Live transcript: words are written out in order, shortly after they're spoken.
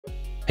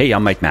Hey,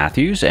 I'm Mike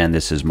Matthews, and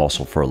this is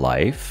Muscle for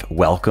Life.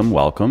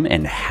 Welcome,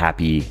 and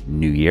Happy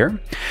New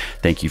Year.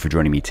 Thank you for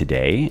joining me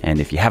today. And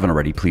if you haven't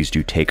already, please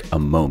do take a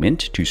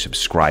moment to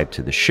subscribe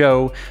to the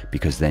show,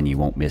 because then you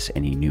won't miss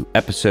any new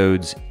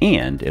episodes,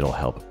 and it'll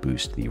help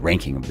boost the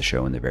ranking of the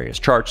show in the various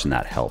charts, and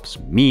that helps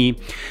me.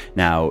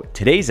 Now,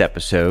 today's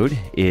episode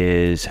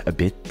is a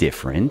bit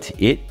different.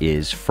 It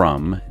is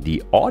from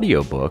the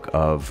audiobook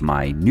of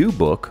my new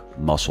book,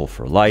 Muscle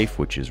for Life,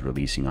 which is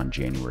releasing on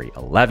January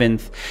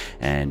 11th,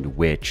 and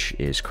which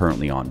is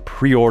currently on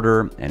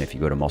pre-order. And if you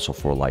go to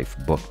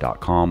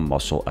muscleforlifebook.com,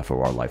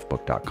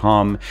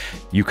 muscleforlifebook.com,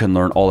 you can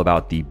learn all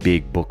about the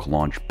big book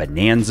launch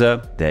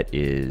bonanza that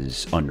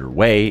is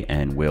underway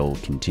and will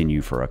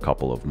continue for a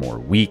couple of more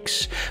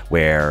weeks,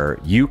 where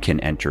you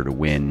can enter to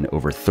win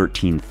over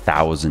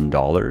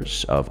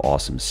 $13,000 of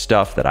awesome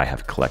stuff that I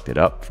have collected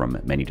up from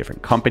many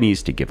different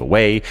companies to give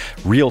away.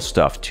 Real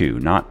stuff too,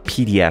 not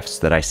PDFs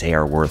that I say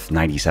are worth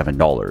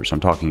 $97. I'm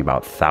talking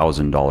about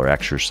 $1,000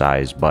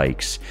 exercise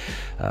bikes,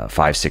 $500,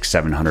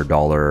 $600,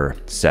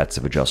 $700 sets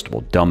of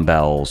adjustable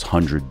dumbbells,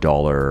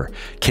 $100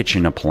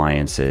 kitchen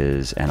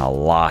appliances, and a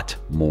lot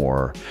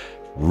more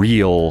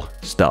real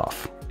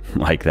stuff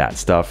like that,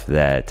 stuff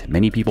that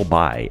many people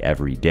buy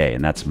every day,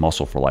 and that's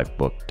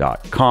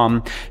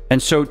muscleforlifebook.com.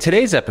 And so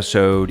today's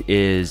episode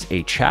is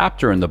a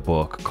chapter in the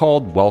book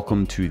called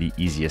Welcome to the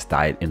Easiest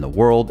Diet in the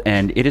World,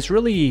 and it is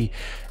really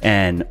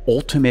an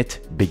ultimate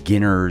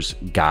beginner's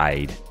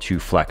guide to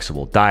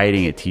flexible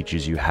dieting. It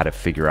teaches you how to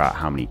figure out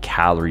how many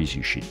calories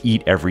you should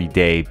eat every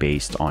day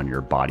based on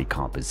your body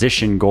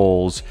composition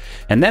goals.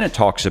 And then it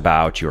talks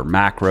about your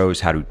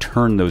macros, how to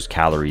turn those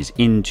calories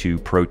into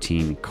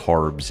protein,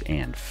 carbs,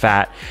 and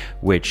fat,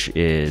 which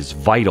is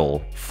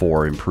vital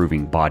for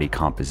improving body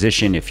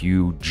composition. If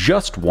you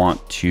just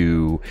want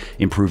to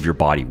improve your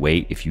body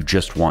weight, if you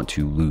just want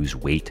to lose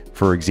weight,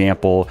 for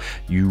example,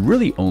 you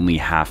really only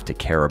have to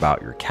care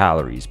about your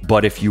calories.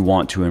 But if you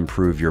want to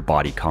improve your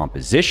body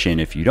composition,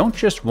 if you don't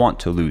just want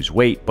to lose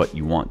weight, but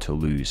you want to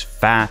lose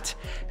fat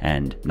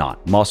and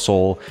not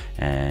muscle,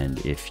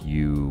 and if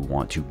you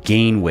want to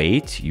gain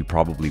weight, you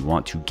probably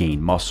want to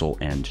gain muscle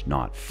and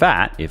not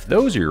fat. If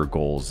those are your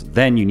goals,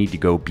 then you need to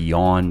go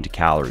beyond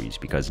calories,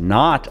 because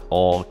not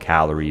all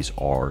calories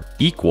are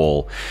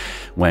equal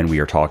when we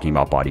are talking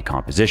about body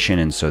composition.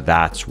 And so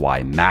that's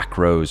why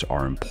macros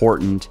are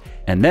important.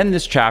 And then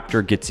this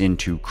chapter gets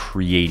into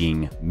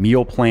creating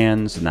meal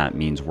plans, and that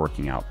means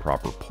working out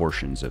proper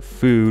portions of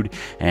food.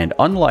 And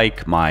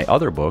unlike my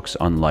other books,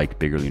 unlike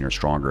Bigger, Leaner,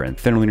 Stronger and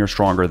Thinner, Leaner,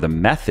 Stronger, the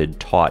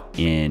method taught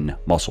in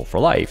Muscle for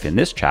Life in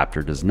this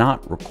chapter does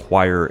not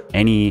require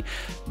any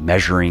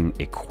measuring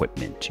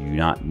equipment. You do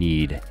not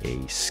need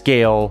a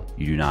scale.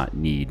 You do not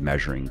need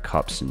measuring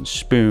cups and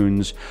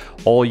spoons.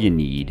 All you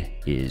need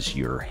is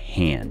your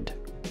hand.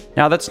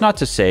 Now, that's not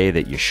to say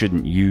that you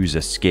shouldn't use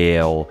a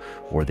scale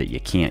or that you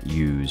can't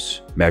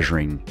use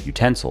measuring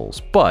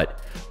utensils, but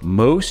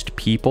most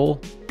people,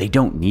 they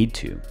don't need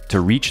to.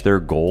 To reach their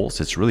goals,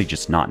 it's really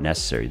just not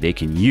necessary. They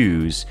can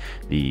use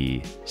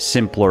the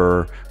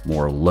simpler,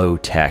 more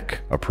low-tech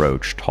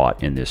approach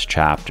taught in this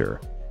chapter.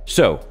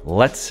 So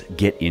let's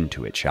get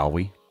into it, shall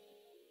we?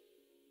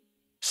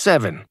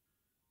 7.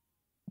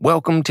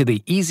 Welcome to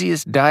the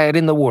easiest diet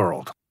in the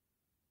world.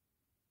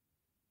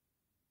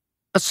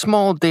 A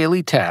small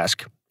daily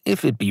task,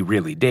 if it be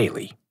really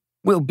daily,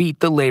 will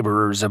beat the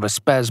laborers of a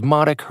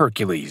spasmodic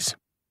Hercules.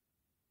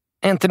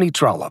 Anthony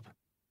Trollope.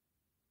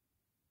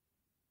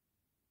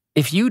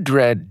 If you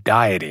dread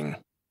dieting,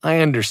 I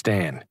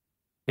understand.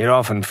 It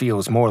often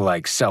feels more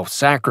like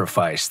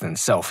self-sacrifice than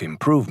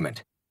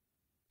self-improvement.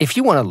 If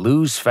you want to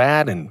lose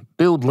fat and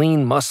build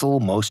lean muscle,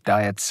 most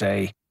diets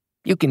say,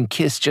 you can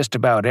kiss just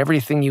about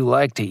everything you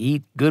like to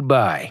eat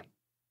goodbye.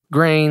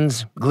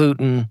 Grains,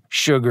 gluten,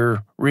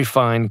 sugar,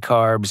 refined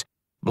carbs,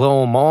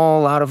 blow 'em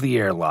all out of the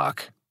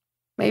airlock.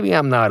 Maybe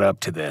I'm not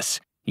up to this,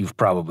 you've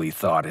probably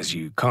thought as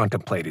you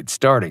contemplated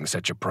starting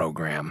such a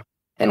program,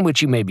 and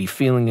which you may be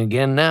feeling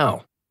again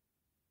now.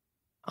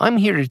 I'm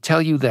here to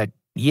tell you that,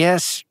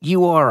 yes,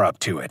 you are up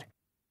to it.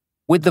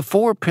 With the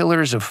 4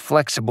 pillars of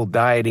flexible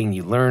dieting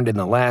you learned in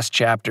the last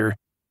chapter,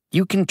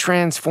 you can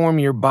transform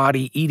your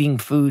body eating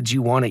foods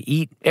you want to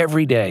eat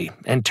every day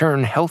and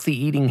turn healthy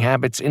eating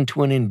habits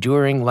into an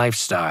enduring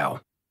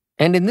lifestyle.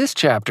 And in this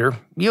chapter,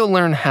 you'll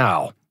learn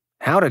how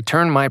to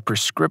turn my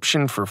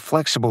prescription for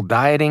flexible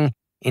dieting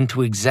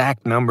into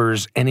exact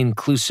numbers and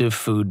inclusive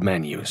food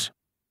menus.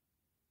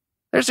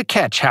 There's a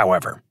catch,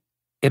 however.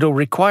 It'll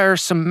require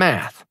some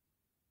math.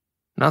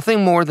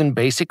 Nothing more than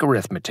basic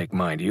arithmetic,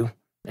 mind you,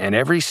 and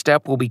every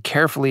step will be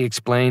carefully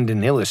explained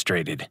and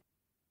illustrated.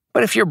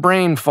 But if your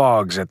brain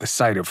fogs at the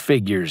sight of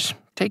figures,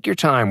 take your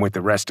time with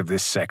the rest of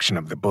this section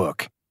of the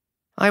book.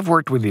 I've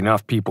worked with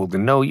enough people to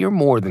know you're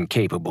more than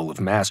capable of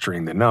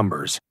mastering the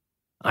numbers.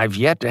 I've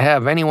yet to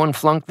have anyone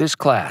flunk this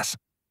class.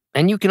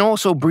 And you can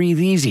also breathe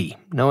easy,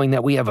 knowing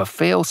that we have a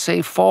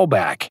fail-safe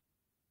fallback.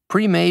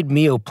 Pre-made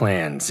meal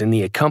plans in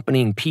the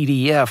accompanying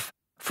PDF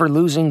for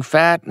losing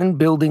fat and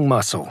building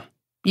muscle.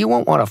 You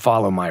won't want to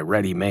follow my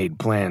ready-made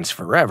plans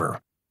forever.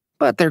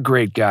 but they're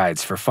great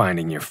guides for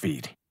finding your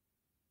feet.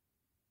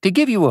 To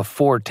give you a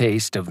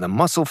foretaste of the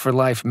Muscle for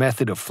Life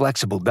method of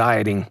flexible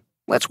dieting,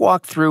 let's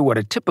walk through what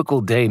a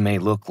typical day may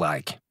look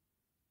like.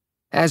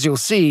 As you'll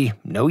see,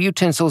 no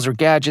utensils or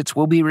gadgets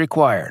will be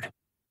required.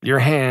 Your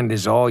hand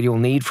is all you'll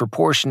need for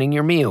portioning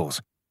your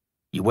meals.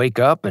 You wake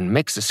up and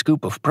mix a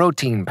scoop of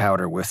protein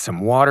powder with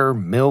some water,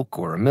 milk,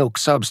 or a milk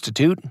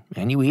substitute,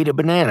 and you eat a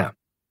banana.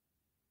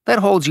 That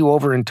holds you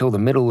over until the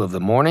middle of the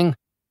morning,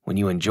 when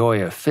you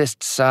enjoy a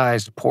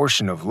fist-sized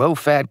portion of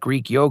low-fat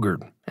Greek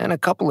yogurt and a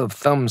couple of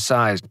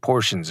thumb-sized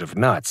portions of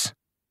nuts.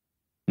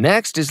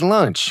 Next is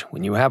lunch,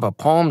 when you have a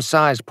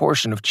palm-sized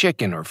portion of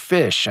chicken or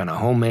fish on a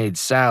homemade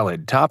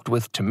salad topped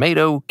with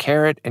tomato,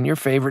 carrot, and your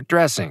favorite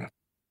dressing.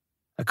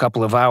 A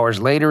couple of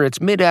hours later, it's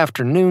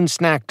mid-afternoon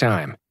snack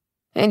time,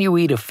 and you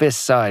eat a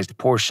fist-sized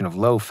portion of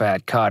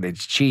low-fat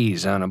cottage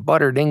cheese on a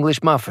buttered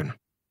English muffin.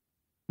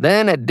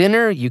 Then at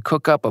dinner, you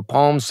cook up a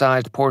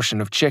palm-sized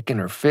portion of chicken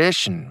or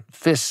fish and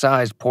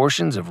fist-sized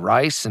portions of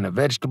rice and a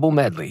vegetable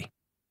medley.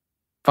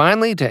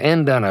 Finally, to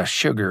end on a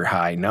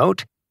sugar-high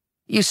note,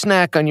 you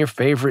snack on your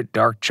favorite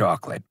dark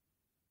chocolate.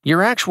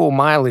 Your actual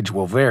mileage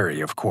will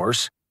vary, of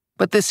course,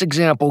 but this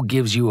example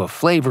gives you a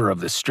flavor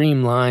of the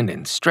streamlined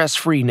and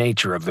stress-free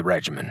nature of the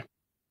regimen.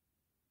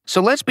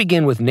 So let's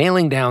begin with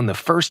nailing down the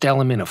first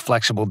element of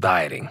flexible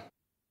dieting: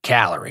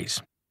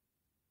 calories.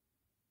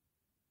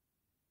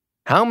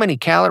 How many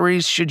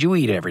calories should you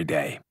eat every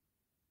day?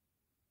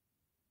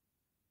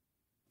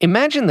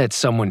 Imagine that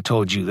someone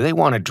told you they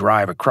want to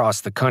drive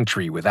across the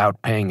country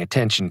without paying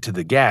attention to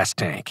the gas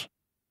tank.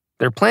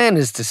 Their plan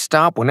is to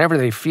stop whenever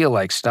they feel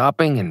like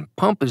stopping and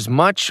pump as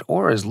much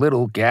or as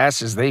little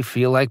gas as they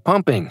feel like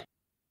pumping.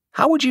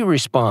 How would you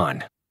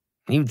respond?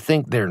 You'd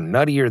think they're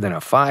nuttier than a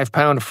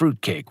 5-pound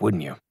fruitcake,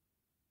 wouldn't you?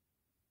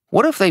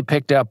 What if they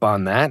picked up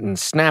on that and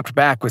snapped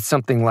back with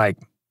something like,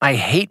 "I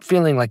hate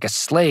feeling like a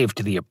slave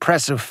to the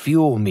oppressive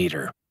fuel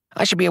meter.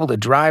 I should be able to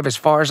drive as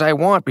far as I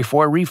want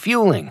before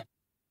refueling"?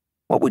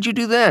 What would you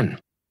do then?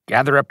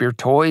 Gather up your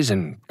toys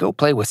and go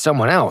play with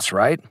someone else,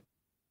 right?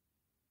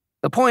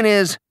 The point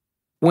is,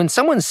 when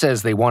someone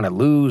says they want to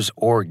lose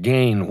or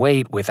gain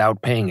weight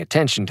without paying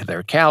attention to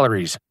their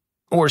calories,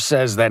 or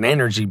says that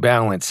energy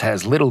balance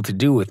has little to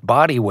do with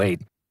body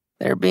weight,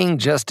 they're being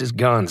just as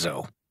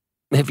gonzo.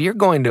 If you're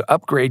going to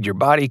upgrade your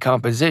body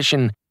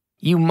composition,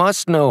 you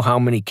must know how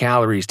many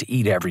calories to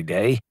eat every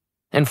day,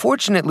 and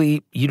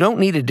fortunately, you don't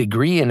need a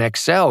degree in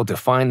Excel to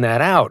find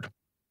that out,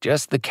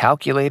 just the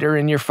calculator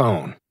in your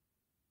phone.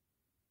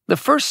 The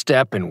first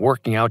step in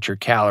working out your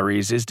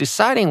calories is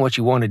deciding what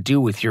you want to do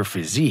with your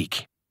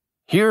physique.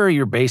 Here are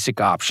your basic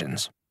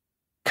options.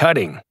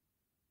 Cutting.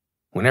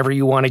 Whenever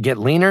you want to get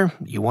leaner,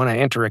 you want to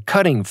enter a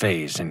cutting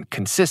phase and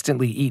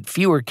consistently eat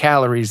fewer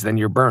calories than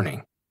you're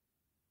burning.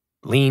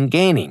 Lean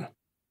gaining.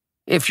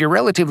 If you're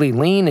relatively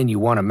lean and you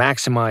want to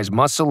maximize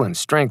muscle and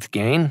strength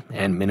gain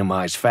and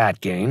minimize fat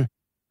gain,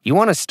 you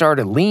want to start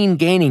a lean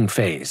gaining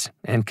phase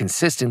and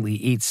consistently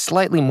eat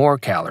slightly more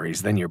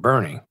calories than you're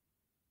burning.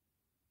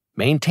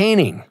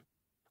 Maintaining.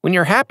 When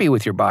you're happy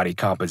with your body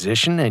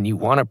composition and you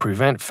want to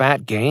prevent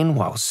fat gain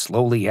while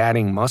slowly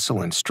adding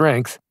muscle and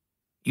strength,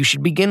 you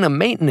should begin a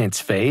maintenance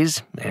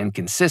phase and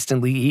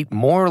consistently eat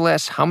more or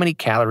less how many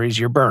calories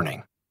you're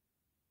burning.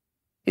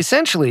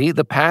 Essentially,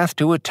 the path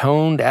to a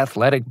toned,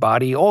 athletic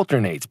body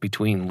alternates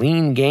between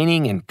lean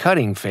gaining and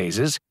cutting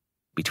phases,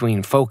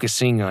 between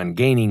focusing on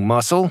gaining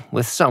muscle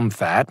with some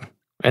fat,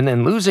 and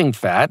then losing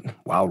fat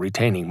while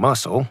retaining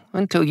muscle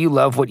until you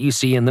love what you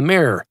see in the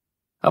mirror.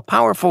 A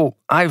powerful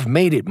 "I've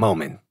made it"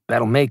 moment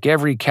that'll make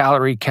every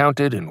calorie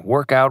counted and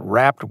workout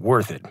wrapped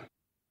worth it.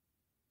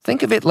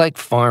 Think of it like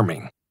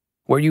farming,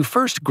 where you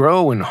first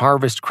grow and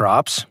harvest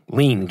crops,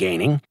 lean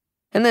gaining,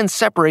 and then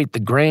separate the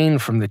grain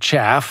from the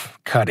chaff,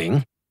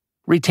 cutting,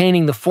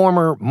 retaining the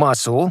former,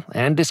 muscle,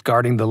 and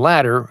discarding the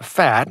latter,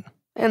 fat,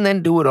 and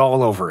then do it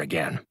all over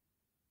again.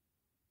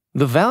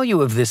 The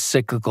value of this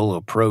cyclical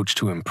approach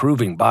to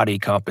improving body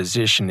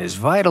composition is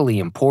vitally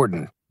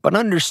important, but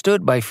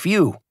understood by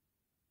few.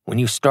 When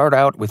you start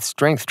out with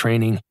strength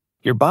training,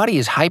 your body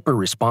is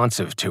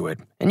hyper-responsive to it,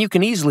 and you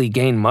can easily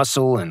gain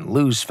muscle and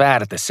lose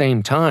fat at the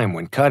same time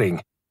when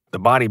cutting, the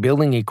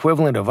bodybuilding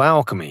equivalent of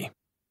alchemy.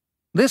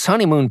 This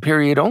honeymoon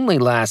period only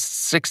lasts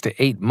 6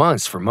 to 8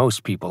 months for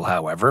most people,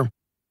 however,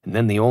 and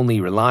then the only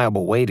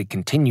reliable way to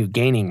continue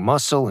gaining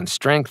muscle and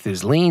strength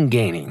is lean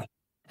gaining,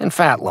 and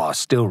fat loss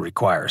still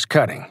requires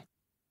cutting.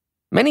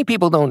 Many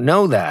people don't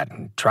know that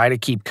and try to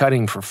keep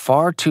cutting for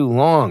far too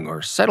long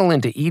or settle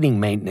into eating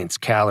maintenance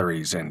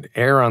calories and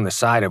err on the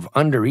side of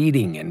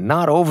undereating and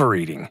not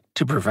overeating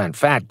to prevent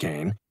fat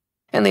gain,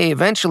 and they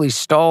eventually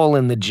stall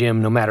in the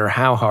gym no matter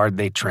how hard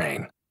they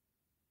train.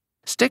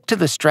 Stick to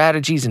the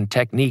strategies and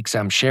techniques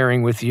I'm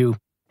sharing with you,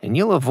 and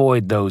you'll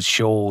avoid those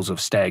shoals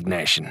of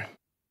stagnation.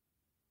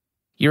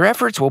 Your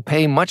efforts will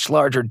pay much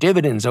larger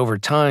dividends over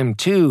time,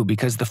 too,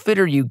 because the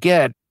fitter you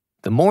get,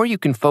 the more you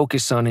can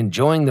focus on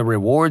enjoying the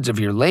rewards of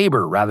your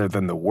labor rather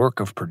than the work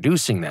of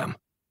producing them.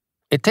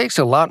 It takes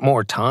a lot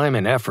more time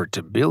and effort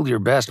to build your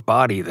best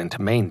body than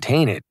to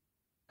maintain it.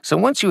 So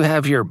once you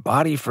have your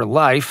body for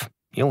life,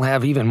 you'll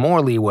have even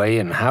more leeway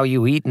in how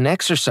you eat and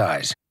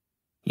exercise.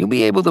 You'll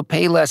be able to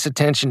pay less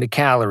attention to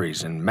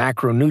calories and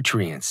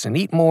macronutrients and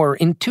eat more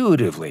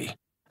intuitively,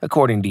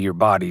 according to your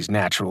body's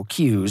natural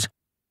cues,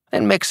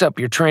 and mix up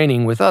your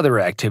training with other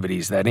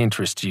activities that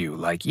interest you,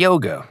 like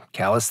yoga,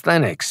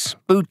 calisthenics,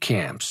 boot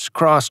camps,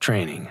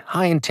 cross-training,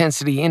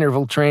 high-intensity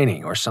interval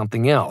training, or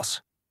something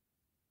else.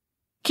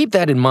 Keep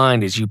that in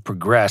mind as you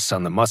progress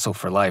on the Muscle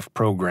for Life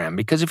program,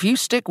 because if you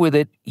stick with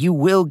it, you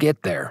will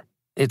get there.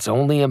 It's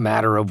only a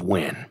matter of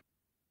when.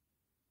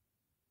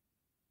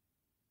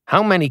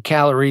 How many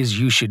calories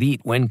you should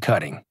eat when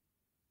cutting.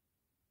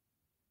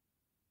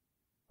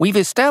 We've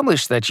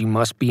established that you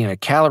must be in a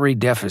calorie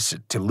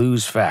deficit to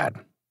lose fat.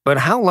 But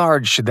how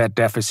large should that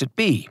deficit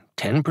be?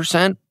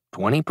 10%?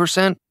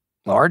 20%?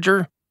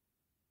 Larger?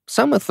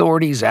 Some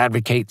authorities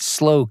advocate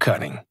slow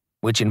cutting,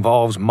 which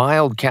involves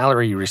mild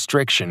calorie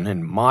restriction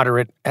and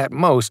moderate, at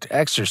most,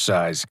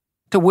 exercise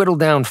to whittle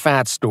down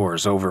fat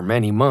stores over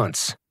many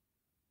months.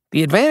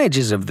 The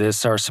advantages of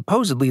this are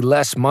supposedly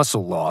less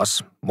muscle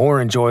loss, more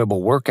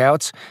enjoyable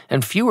workouts,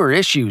 and fewer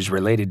issues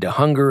related to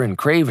hunger and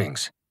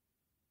cravings.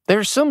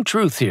 There's some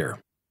truth here.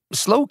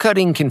 Slow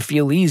cutting can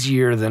feel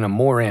easier than a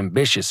more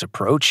ambitious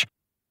approach,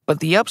 but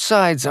the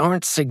upsides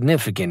aren't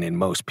significant in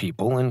most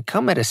people and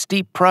come at a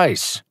steep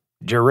price: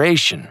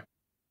 duration.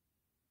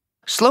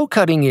 Slow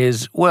cutting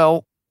is,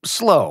 well,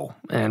 slow,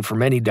 and for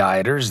many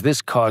dieters,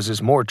 this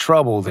causes more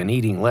trouble than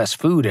eating less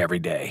food every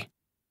day.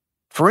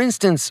 For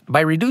instance,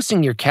 by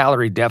reducing your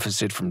calorie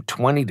deficit from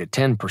 20 to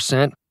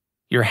 10%,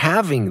 you're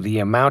halving the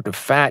amount of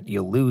fat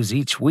you'll lose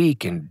each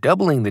week and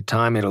doubling the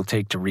time it'll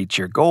take to reach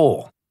your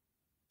goal.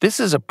 This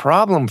is a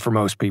problem for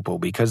most people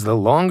because the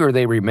longer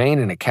they remain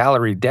in a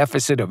calorie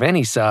deficit of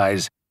any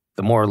size,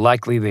 the more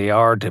likely they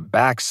are to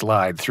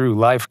backslide through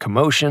life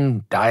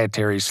commotion,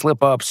 dietary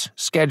slip-ups,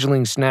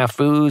 scheduling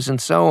snafus, and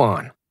so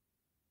on.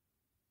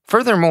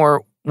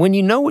 Furthermore, when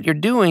you know what you're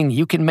doing,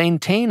 you can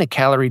maintain a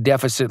calorie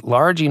deficit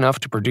large enough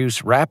to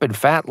produce rapid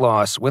fat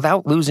loss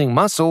without losing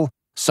muscle,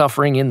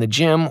 suffering in the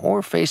gym,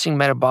 or facing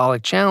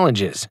metabolic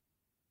challenges.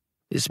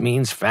 This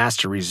means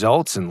faster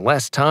results and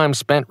less time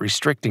spent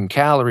restricting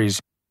calories,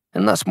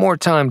 and thus more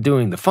time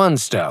doing the fun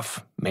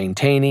stuff,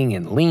 maintaining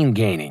and lean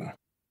gaining.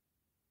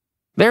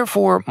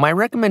 Therefore, my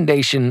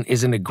recommendation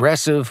is an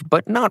aggressive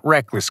but not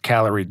reckless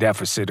calorie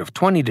deficit of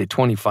 20 to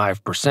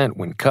 25%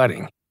 when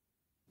cutting,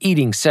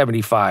 eating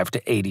 75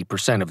 to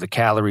 80% of the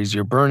calories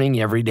you're burning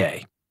every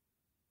day.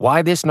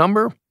 Why this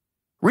number?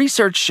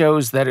 Research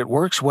shows that it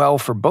works well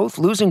for both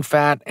losing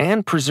fat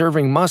and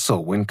preserving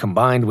muscle when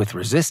combined with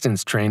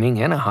resistance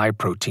training and a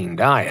high-protein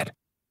diet.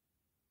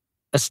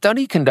 A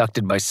study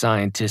conducted by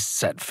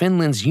scientists at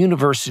Finland's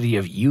University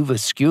of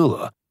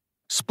Jyväskylä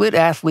split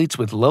athletes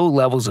with low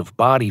levels of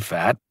body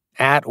fat,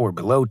 at or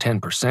below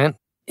 10%,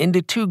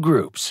 into two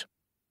groups.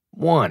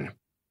 1.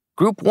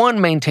 Group 1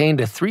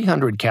 maintained a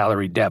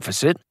 300-calorie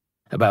deficit,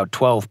 about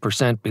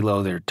 12%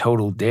 below their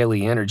total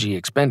daily energy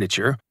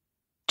expenditure.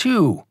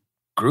 2.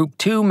 Group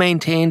 2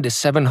 maintained a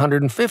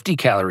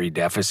 750-calorie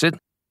deficit,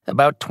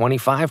 about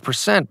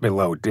 25%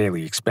 below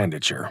daily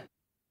expenditure.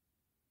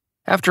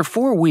 After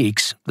 4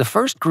 weeks, the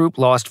first group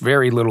lost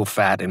very little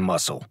fat and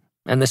muscle,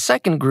 and the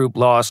second group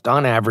lost,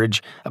 on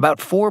average, about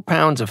 4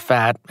 pounds of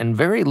fat and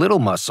very little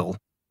muscle,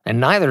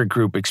 and neither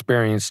group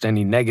experienced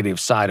any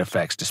negative side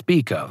effects to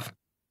speak of.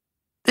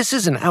 This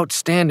is an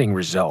outstanding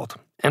result,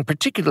 and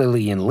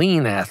particularly in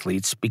lean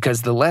athletes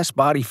because the less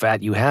body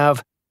fat you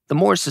have, the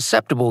more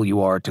susceptible you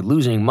are to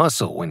losing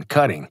muscle when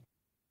cutting.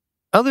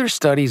 Other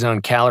studies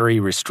on calorie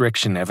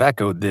restriction have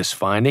echoed this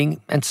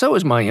finding, and so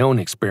has my own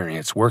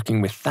experience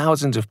working with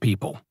thousands of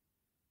people.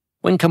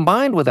 When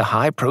combined with a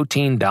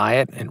high-protein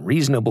diet and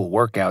reasonable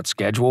workout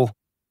schedule,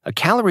 a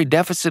calorie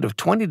deficit of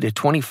 20 to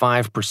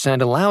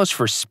 25% allows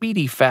for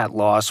speedy fat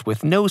loss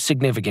with no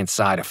significant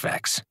side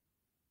effects.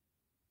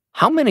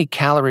 How many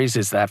calories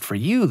is that for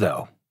you,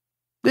 though?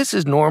 This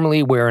is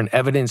normally where an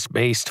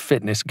evidence-based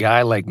fitness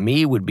guy like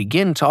me would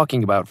begin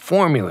talking about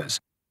formulas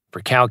for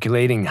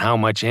calculating how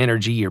much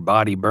energy your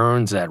body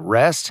burns at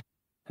rest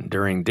and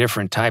during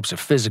different types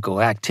of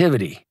physical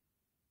activity.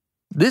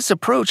 This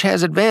approach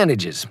has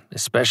advantages,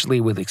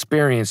 especially with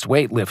experienced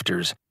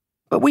weightlifters,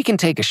 but we can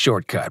take a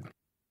shortcut.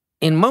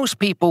 In most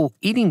people,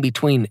 eating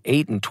between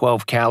 8 and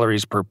 12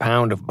 calories per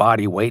pound of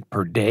body weight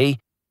per day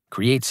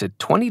creates a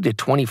 20 to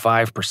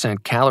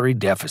 25% calorie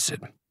deficit.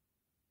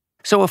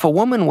 So if a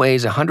woman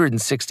weighs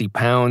 160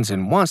 pounds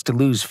and wants to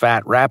lose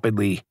fat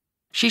rapidly,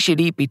 she should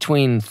eat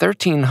between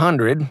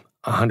 1,300,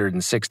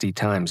 160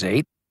 times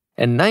 8,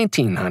 and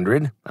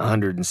 1,900,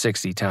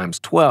 160 times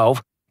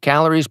 12,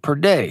 calories per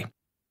day.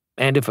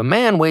 And if a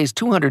man weighs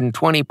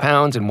 220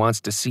 pounds and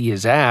wants to see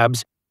his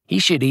abs, he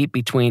should eat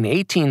between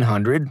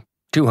 1,800,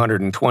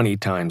 220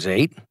 times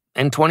 8,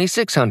 and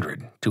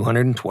 2,600,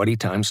 220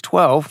 times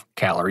 12,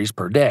 calories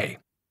per day.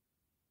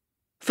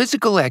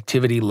 Physical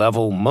activity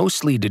level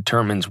mostly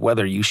determines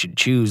whether you should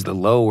choose the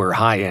low or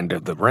high end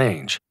of the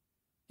range.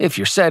 If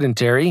you're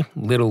sedentary,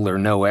 little or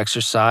no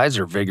exercise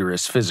or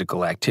vigorous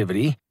physical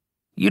activity,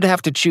 you'd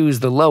have to choose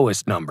the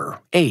lowest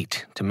number,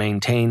 8, to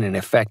maintain an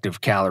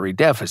effective calorie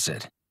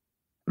deficit.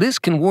 This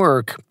can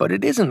work, but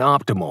it isn't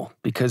optimal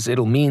because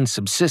it'll mean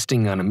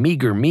subsisting on a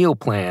meager meal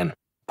plan,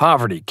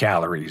 poverty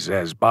calories,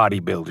 as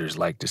bodybuilders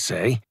like to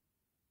say.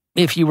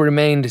 If you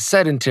remained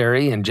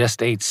sedentary and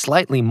just ate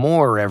slightly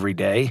more every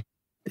day,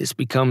 this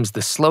becomes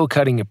the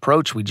slow-cutting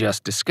approach we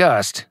just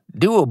discussed,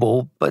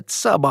 doable but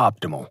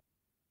suboptimal.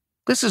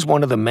 This is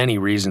one of the many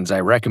reasons I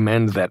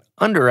recommend that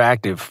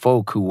underactive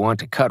folk who want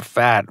to cut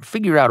fat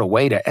figure out a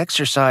way to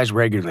exercise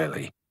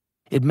regularly.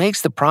 It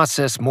makes the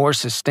process more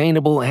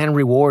sustainable and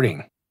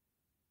rewarding.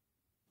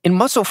 In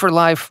Muscle for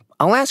Life,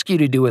 I'll ask you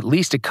to do at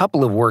least a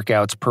couple of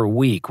workouts per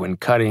week when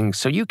cutting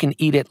so you can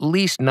eat at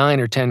least 9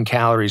 or 10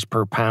 calories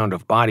per pound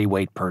of body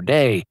weight per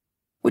day,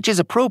 which is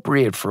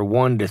appropriate for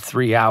 1 to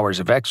 3 hours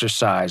of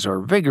exercise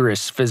or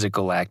vigorous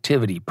physical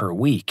activity per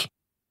week.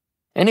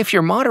 And if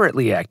you're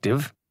moderately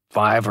active,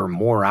 5 or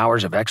more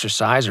hours of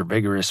exercise or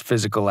vigorous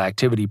physical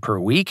activity per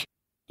week,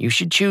 you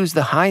should choose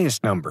the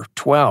highest number,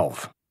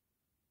 12.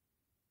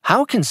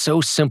 How can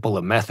so simple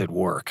a method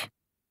work?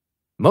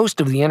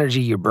 Most of the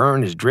energy you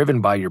burn is driven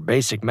by your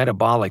basic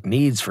metabolic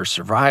needs for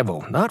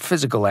survival, not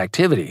physical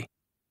activity.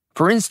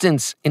 For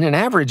instance, in an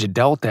average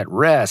adult at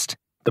rest,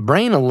 the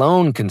brain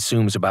alone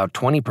consumes about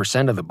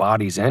 20% of the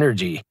body's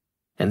energy,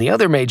 and the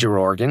other major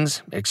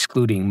organs,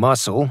 excluding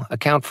muscle,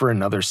 account for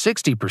another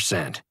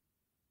 60%.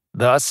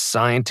 Thus,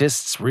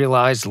 scientists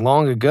realized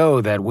long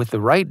ago that with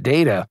the right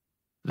data,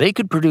 they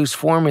could produce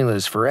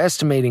formulas for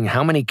estimating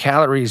how many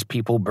calories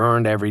people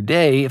burned every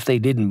day if they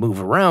didn't move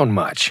around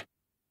much.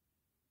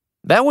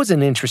 That was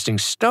an interesting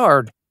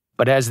start,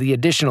 but as the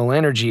additional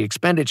energy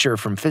expenditure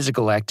from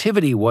physical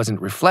activity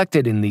wasn't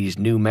reflected in these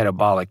new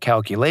metabolic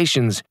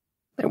calculations,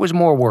 there was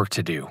more work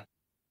to do.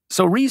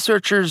 So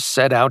researchers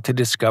set out to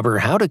discover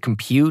how to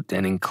compute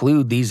and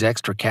include these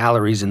extra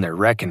calories in their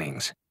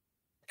reckonings.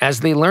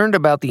 As they learned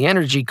about the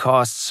energy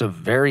costs of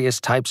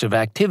various types of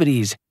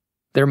activities,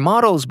 their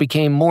models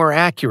became more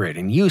accurate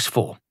and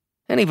useful,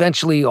 and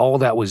eventually all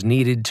that was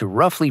needed to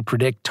roughly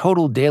predict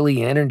total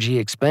daily energy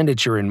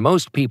expenditure in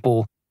most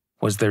people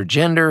was their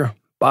gender,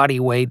 body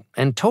weight,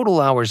 and total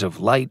hours of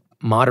light,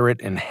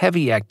 moderate, and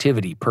heavy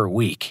activity per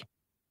week.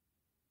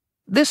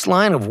 This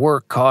line of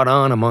work caught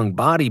on among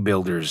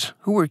bodybuilders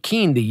who were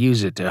keen to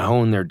use it to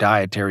hone their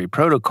dietary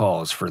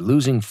protocols for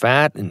losing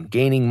fat and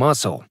gaining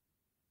muscle.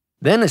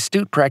 Then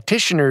astute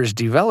practitioners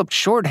developed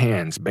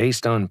shorthands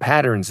based on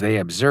patterns they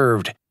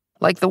observed,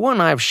 like the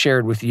one I've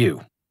shared with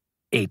you,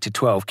 8 to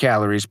 12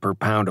 calories per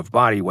pound of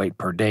body weight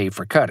per day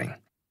for cutting.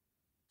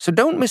 So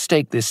don't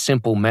mistake this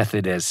simple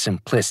method as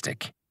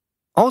simplistic.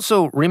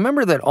 Also,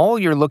 remember that all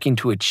you're looking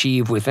to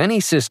achieve with any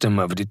system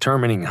of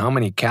determining how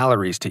many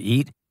calories to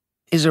eat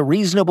is a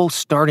reasonable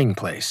starting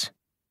place.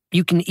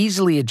 You can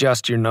easily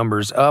adjust your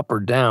numbers up or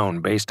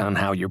down based on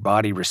how your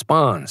body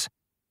responds,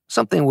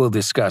 something we'll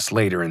discuss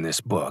later in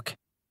this book.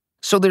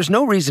 So there's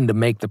no reason to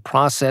make the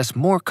process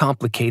more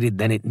complicated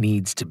than it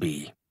needs to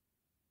be.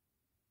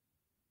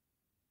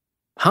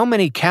 How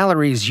many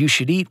calories you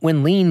should eat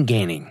when lean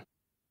gaining?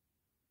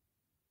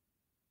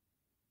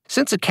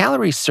 Since a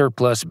calorie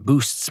surplus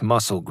boosts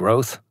muscle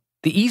growth,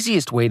 the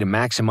easiest way to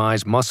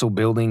maximize muscle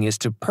building is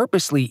to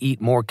purposely eat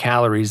more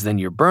calories than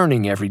you're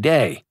burning every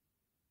day.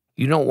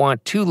 You don't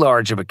want too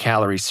large of a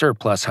calorie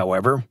surplus,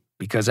 however,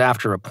 because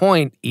after a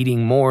point,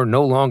 eating more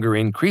no longer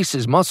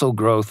increases muscle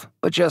growth,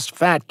 but just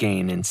fat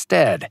gain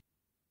instead.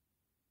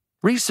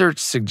 Research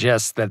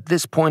suggests that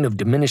this point of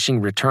diminishing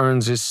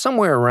returns is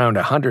somewhere around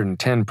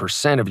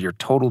 110% of your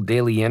total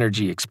daily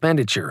energy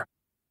expenditure.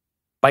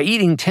 By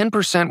eating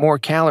 10% more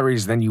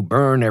calories than you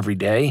burn every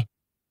day,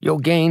 you'll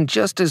gain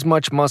just as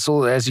much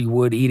muscle as you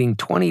would eating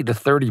 20 to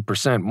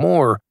 30%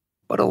 more,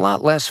 but a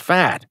lot less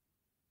fat.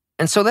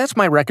 And so that's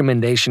my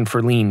recommendation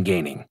for lean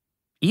gaining.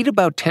 Eat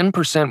about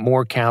 10%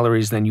 more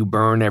calories than you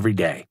burn every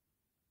day.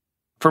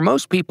 For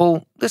most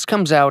people, this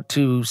comes out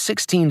to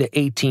 16 to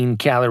 18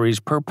 calories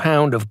per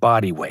pound of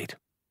body weight.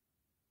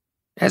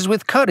 As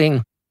with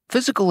cutting,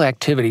 physical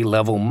activity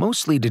level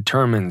mostly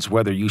determines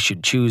whether you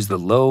should choose the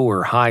low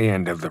or high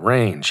end of the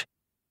range.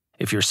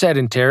 If you're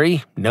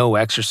sedentary, no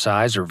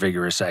exercise or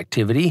vigorous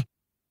activity,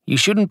 you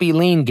shouldn't be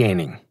lean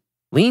gaining.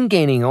 Lean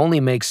gaining only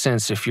makes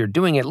sense if you're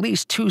doing at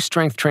least 2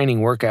 strength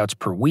training workouts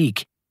per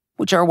week,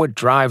 which are what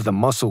drive the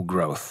muscle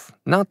growth,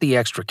 not the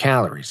extra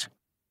calories.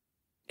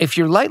 If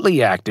you're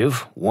lightly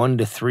active, 1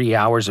 to 3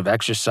 hours of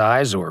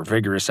exercise or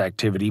vigorous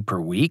activity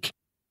per week,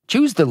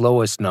 choose the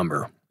lowest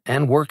number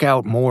and work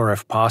out more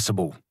if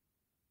possible.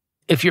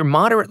 If you're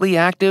moderately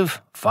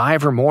active,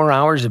 5 or more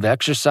hours of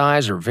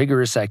exercise or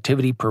vigorous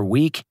activity per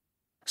week,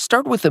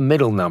 start with the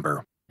middle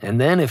number,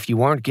 and then if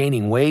you aren't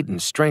gaining weight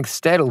and strength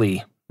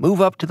steadily, move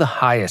up to the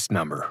highest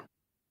number.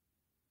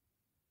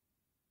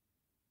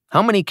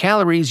 How many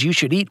calories you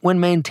should eat when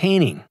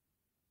maintaining?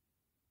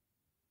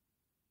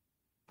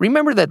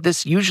 Remember that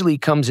this usually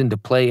comes into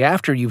play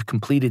after you've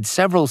completed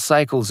several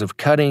cycles of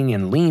cutting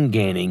and lean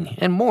gaining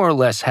and more or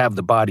less have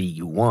the body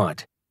you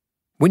want.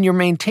 When you're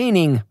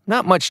maintaining,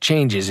 not much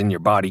changes in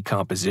your body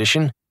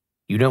composition.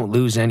 You don't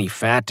lose any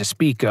fat to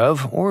speak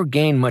of or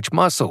gain much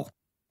muscle.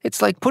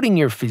 It's like putting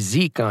your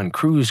physique on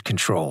cruise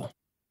control.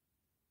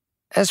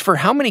 As for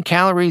how many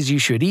calories you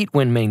should eat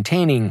when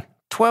maintaining,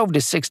 12 to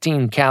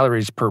 16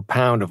 calories per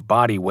pound of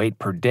body weight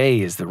per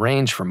day is the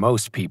range for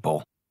most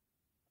people.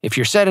 If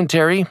you're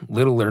sedentary,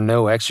 little or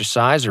no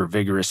exercise or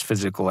vigorous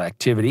physical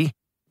activity,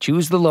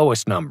 choose the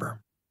lowest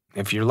number.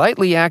 If you're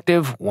lightly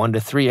active, 1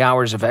 to 3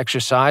 hours of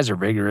exercise or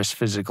vigorous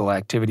physical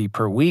activity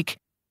per week,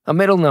 a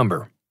middle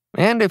number.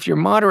 And if you're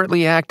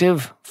moderately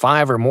active,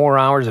 5 or more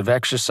hours of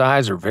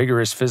exercise or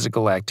vigorous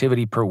physical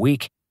activity per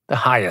week, the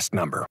highest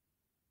number.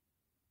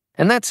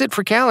 And that's it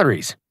for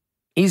calories.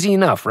 Easy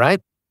enough, right?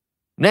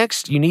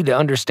 Next, you need to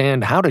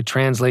understand how to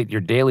translate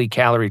your daily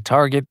calorie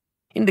target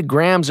into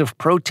grams of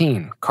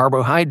protein,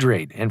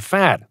 carbohydrate, and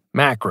fat,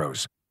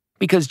 macros.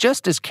 Because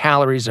just as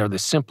calories are the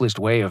simplest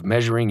way of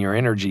measuring your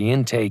energy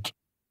intake,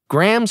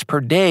 grams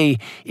per day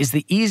is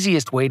the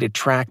easiest way to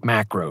track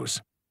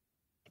macros.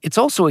 It's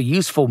also a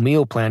useful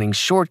meal planning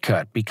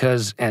shortcut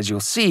because, as you'll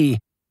see,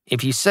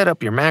 if you set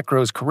up your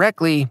macros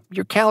correctly,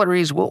 your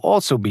calories will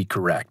also be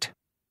correct.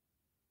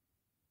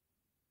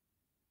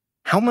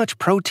 How much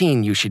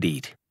protein you should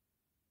eat.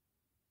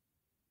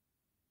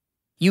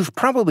 You've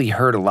probably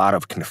heard a lot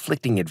of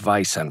conflicting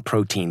advice on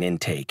protein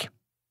intake.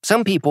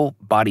 Some people,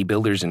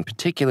 bodybuilders in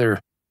particular,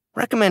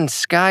 recommend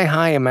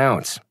sky-high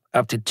amounts,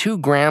 up to 2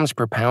 grams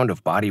per pound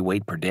of body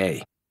weight per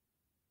day.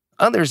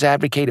 Others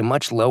advocate a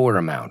much lower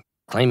amount,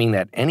 claiming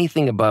that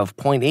anything above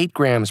 0.8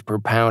 grams per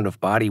pound of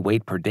body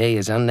weight per day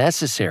is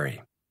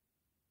unnecessary.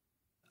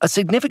 A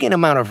significant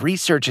amount of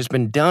research has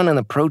been done on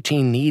the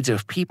protein needs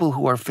of people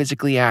who are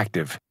physically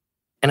active,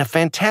 and a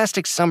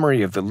fantastic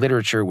summary of the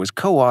literature was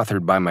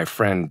co-authored by my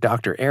friend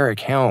Dr.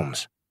 Eric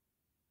Helms.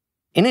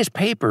 In his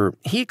paper,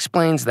 he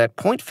explains that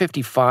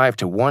 0.55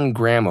 to 1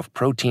 gram of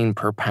protein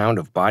per pound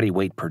of body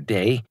weight per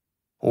day,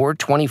 or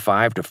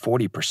 25 to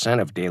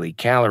 40% of daily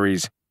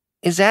calories,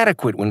 is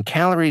adequate when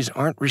calories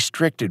aren't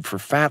restricted for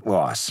fat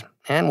loss,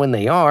 and when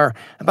they are,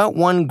 about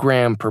 1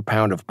 gram per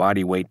pound of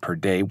body weight per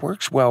day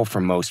works well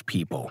for most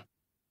people.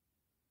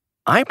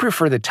 I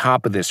prefer the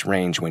top of this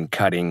range when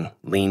cutting,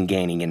 lean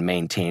gaining, and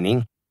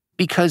maintaining,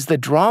 because the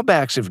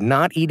drawbacks of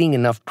not eating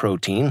enough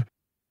protein,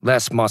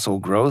 less muscle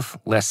growth,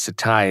 less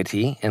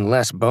satiety, and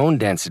less bone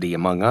density,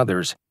 among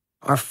others,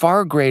 are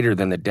far greater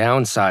than the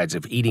downsides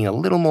of eating a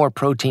little more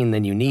protein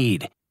than you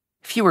need,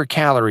 fewer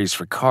calories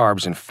for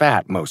carbs and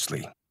fat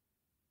mostly.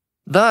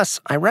 Thus,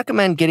 I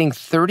recommend getting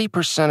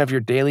 30% of your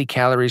daily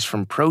calories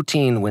from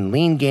protein when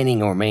lean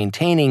gaining or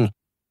maintaining,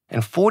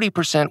 and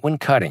 40% when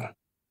cutting.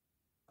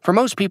 For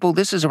most people,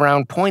 this is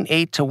around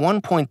 0.8 to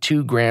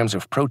 1.2 grams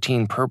of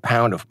protein per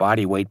pound of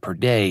body weight per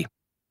day,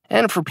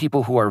 and for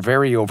people who are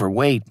very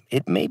overweight,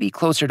 it may be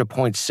closer to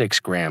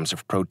 0.6 grams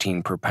of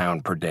protein per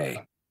pound per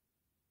day.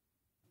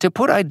 To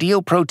put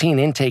ideal protein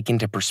intake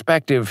into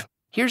perspective,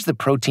 here's the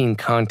protein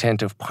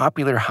content of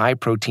popular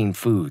high-protein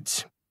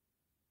foods.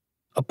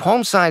 A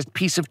palm-sized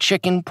piece of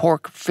chicken,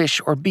 pork,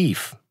 fish, or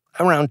beef,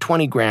 around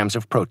 20 grams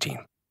of protein.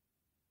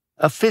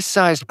 A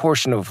fist-sized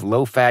portion of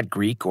low-fat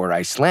Greek or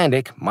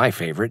Icelandic, my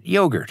favorite,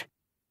 yogurt,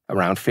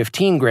 around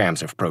 15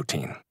 grams of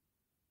protein.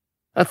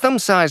 A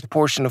thumb-sized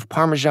portion of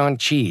Parmesan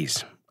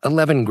cheese,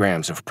 11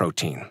 grams of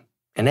protein.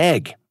 An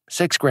egg,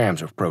 6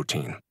 grams of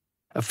protein.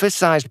 A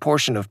fist-sized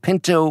portion of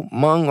pinto,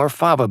 mung, or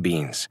fava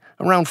beans,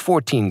 around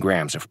 14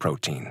 grams of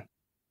protein.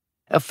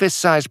 A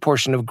fist-sized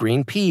portion of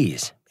green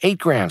peas, 8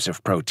 grams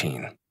of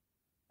protein.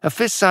 A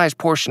fist-sized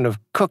portion of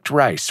cooked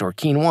rice or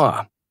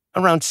quinoa,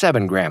 around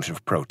 7 grams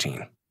of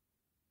protein.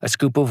 A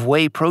scoop of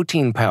whey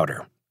protein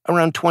powder,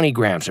 around 20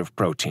 grams of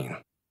protein.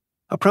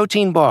 A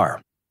protein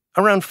bar,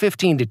 around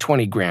 15 to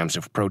 20 grams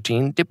of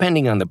protein,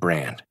 depending on the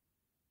brand.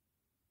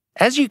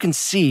 As you can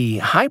see,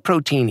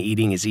 high-protein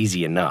eating is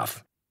easy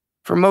enough.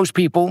 For most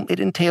people, it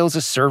entails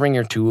a serving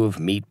or two of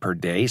meat per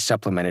day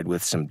supplemented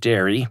with some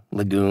dairy,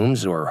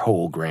 legumes, or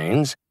whole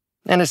grains,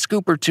 and a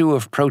scoop or two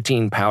of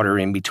protein powder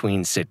in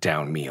between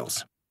sit-down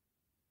meals.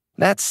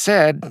 That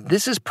said,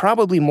 this is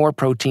probably more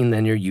protein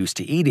than you're used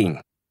to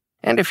eating.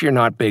 And if you're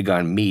not big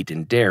on meat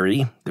and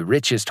dairy, the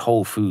richest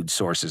whole food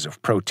sources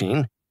of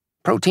protein,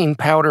 protein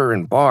powder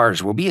and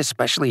bars will be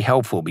especially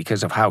helpful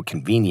because of how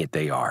convenient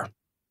they are.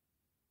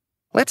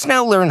 Let's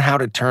now learn how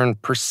to turn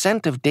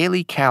percent of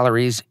daily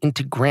calories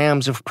into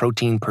grams of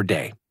protein per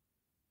day.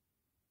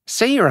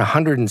 Say you're a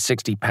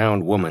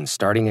 160-pound woman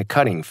starting a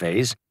cutting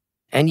phase,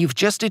 and you've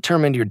just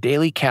determined your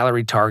daily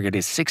calorie target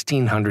is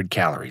 1,600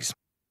 calories.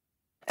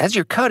 As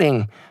you're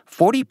cutting,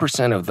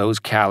 40% of those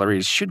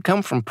calories should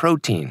come from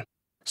protein,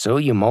 so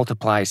you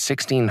multiply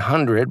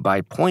 1,600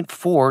 by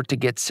 0.4 to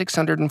get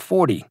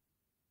 640.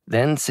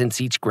 Then, since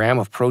each gram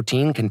of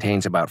protein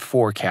contains about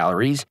 4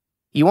 calories,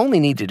 you only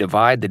need to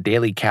divide the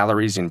daily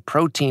calories in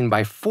protein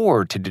by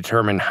 4 to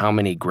determine how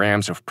many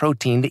grams of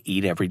protein to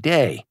eat every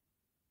day.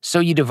 So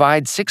you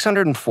divide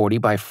 640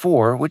 by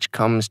 4, which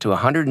comes to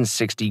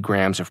 160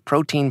 grams of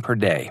protein per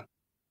day.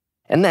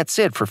 And that's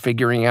it for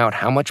figuring out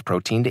how much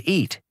protein to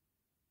eat.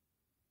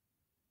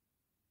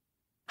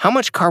 How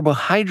much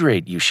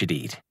carbohydrate you should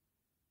eat.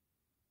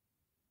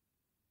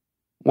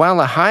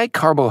 While a high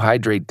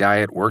carbohydrate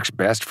diet works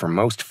best for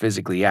most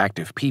physically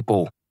active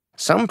people,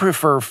 some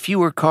prefer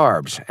fewer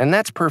carbs, and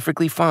that's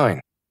perfectly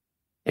fine.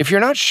 If you're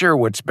not sure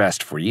what's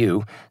best for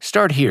you,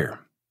 start here.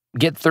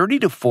 Get 30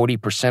 to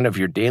 40% of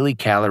your daily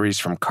calories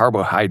from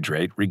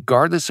carbohydrate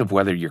regardless of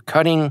whether you're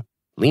cutting,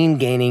 lean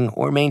gaining,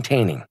 or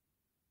maintaining.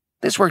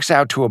 This works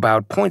out to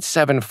about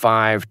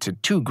 0.75 to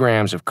 2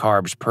 grams of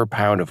carbs per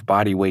pound of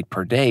body weight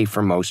per day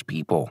for most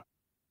people.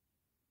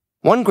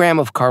 1 gram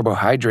of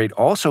carbohydrate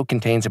also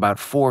contains about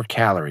 4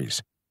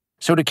 calories.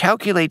 So to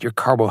calculate your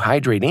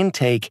carbohydrate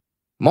intake,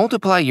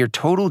 multiply your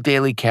total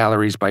daily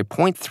calories by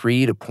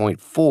 0.3 to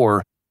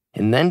 0.4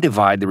 and then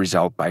divide the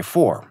result by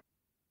 4.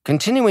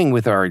 Continuing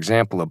with our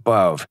example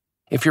above,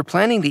 if you're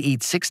planning to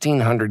eat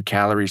 1,600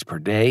 calories per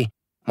day,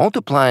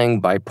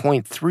 multiplying by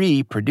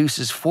 0.3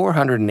 produces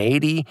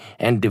 480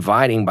 and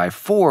dividing by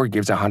 4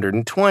 gives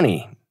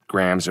 120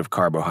 grams of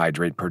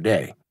carbohydrate per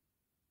day.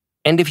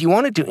 And if you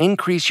wanted to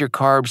increase your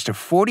carbs to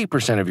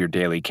 40% of your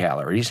daily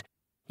calories,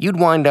 you'd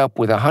wind up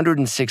with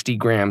 160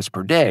 grams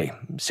per day,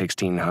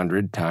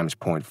 1,600 times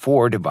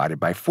 0.4 divided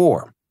by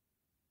 4.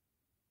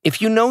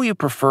 If you know you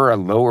prefer a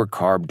lower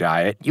carb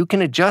diet, you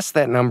can adjust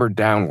that number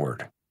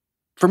downward.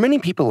 For many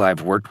people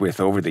I've worked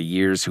with over the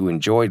years who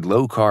enjoyed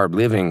low-carb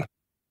living,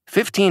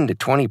 15 to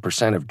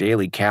 20% of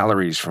daily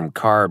calories from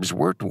carbs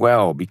worked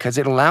well because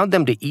it allowed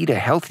them to eat a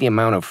healthy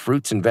amount of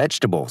fruits and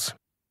vegetables.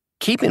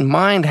 Keep in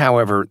mind,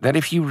 however, that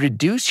if you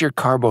reduce your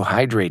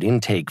carbohydrate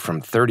intake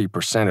from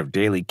 30% of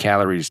daily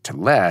calories to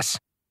less,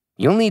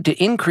 you'll need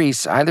to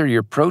increase either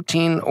your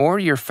protein or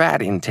your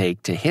fat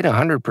intake to hit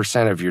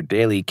 100% of your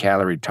daily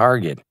calorie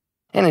target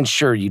and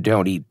ensure you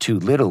don't eat too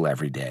little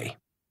every day.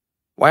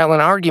 While an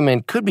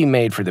argument could be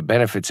made for the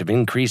benefits of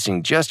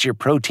increasing just your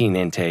protein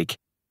intake,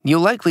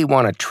 you'll likely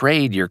want to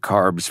trade your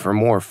carbs for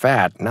more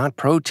fat, not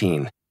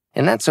protein,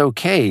 and that's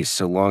okay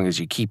so long as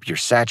you keep your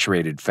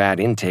saturated fat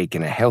intake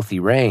in a healthy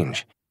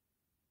range.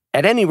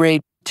 At any rate,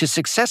 to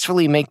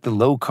successfully make the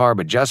low-carb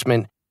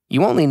adjustment,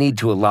 you only need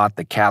to allot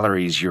the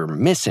calories you're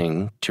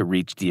missing to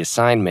reach the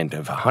assignment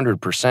of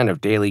 100% of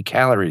daily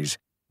calories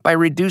by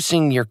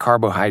reducing your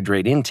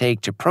carbohydrate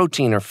intake to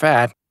protein or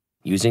fat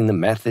using the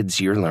methods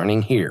you're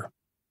learning here.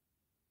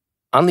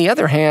 On the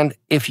other hand,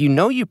 if you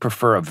know you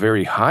prefer a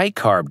very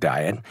high-carb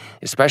diet,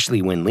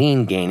 especially when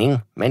lean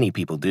gaining, many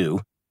people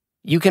do,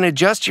 you can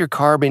adjust your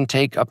carb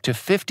intake up to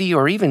 50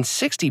 or even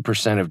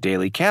 60% of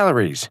daily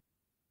calories.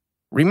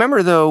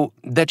 Remember, though,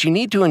 that you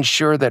need to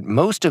ensure that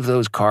most of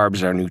those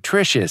carbs are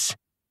nutritious,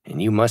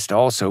 and you must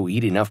also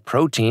eat enough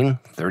protein,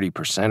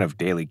 30% of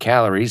daily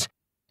calories,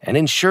 and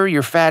ensure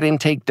your fat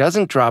intake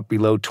doesn't drop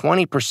below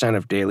 20%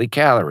 of daily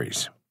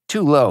calories,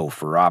 too low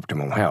for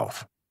optimal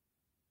health.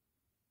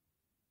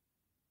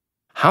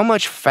 How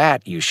much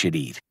fat you should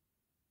eat.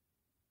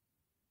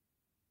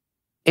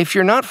 If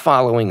you're not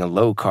following a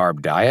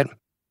low-carb diet,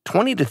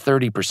 20 to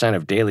 30%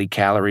 of daily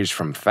calories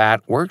from fat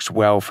works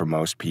well for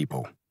most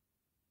people.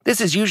 This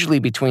is usually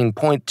between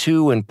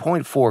 0.2 and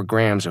 0.4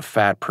 grams of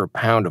fat per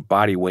pound of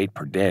body weight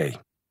per day.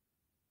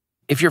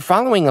 If you're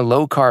following a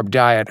low-carb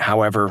diet,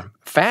 however,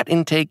 fat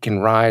intake can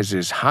rise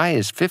as high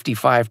as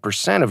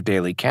 55% of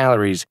daily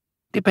calories,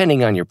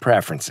 depending on your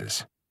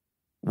preferences.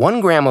 1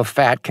 gram of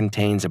fat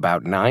contains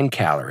about 9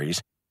 calories,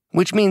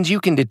 which means you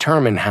can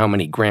determine how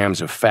many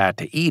grams of fat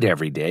to eat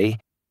every day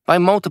by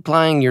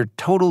multiplying your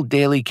total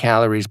daily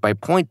calories by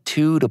 0.2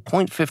 to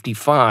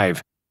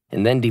 0.55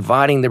 and then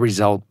dividing the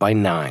result by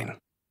 9.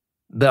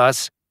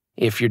 Thus,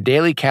 if your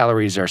daily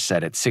calories are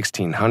set at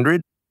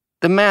 1,600,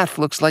 the math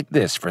looks like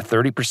this for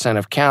 30%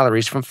 of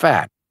calories from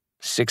fat.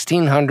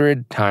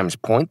 1,600 times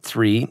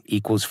 0.3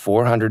 equals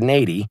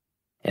 480,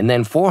 and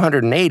then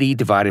 480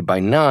 divided by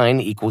 9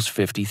 equals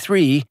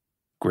 53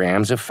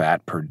 grams of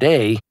fat per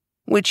day,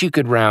 which you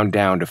could round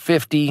down to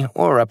 50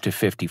 or up to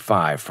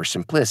 55 for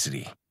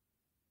simplicity.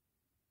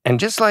 And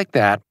just like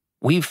that,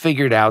 we've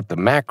figured out the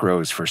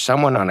macros for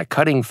someone on a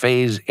cutting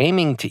phase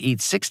aiming to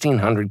eat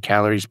 1,600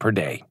 calories per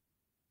day.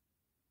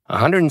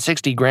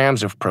 160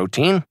 grams of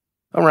protein,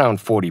 around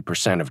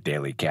 40% of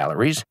daily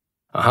calories,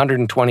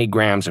 120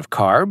 grams of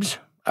carbs,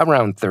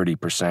 around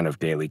 30% of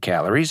daily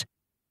calories,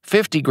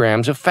 50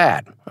 grams of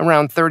fat,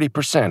 around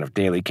 30% of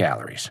daily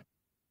calories.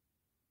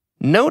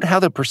 Note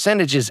how the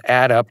percentages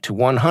add up to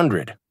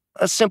 100,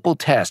 a simple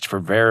test for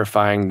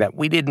verifying that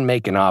we didn't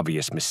make an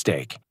obvious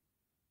mistake.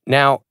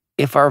 Now,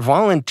 if our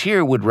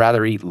volunteer would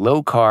rather eat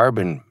low carb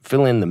and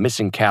fill in the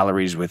missing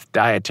calories with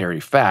dietary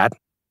fat,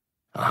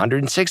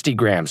 160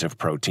 grams of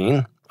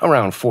protein,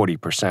 around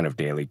 40% of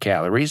daily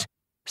calories,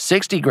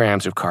 60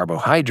 grams of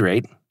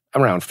carbohydrate,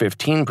 around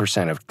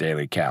 15% of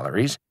daily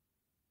calories,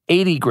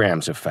 80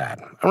 grams of fat,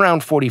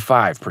 around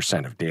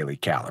 45% of daily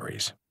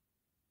calories.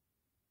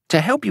 To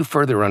help you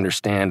further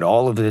understand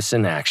all of this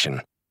in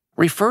action,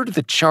 refer to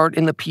the chart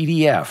in the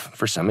PDF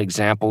for some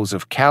examples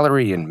of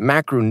calorie and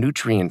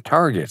macronutrient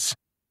targets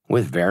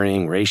with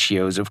varying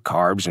ratios of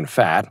carbs and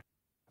fat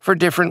for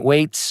different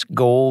weights,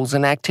 goals,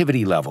 and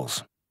activity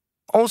levels.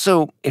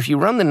 Also, if you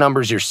run the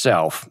numbers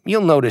yourself,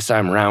 you'll notice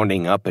I'm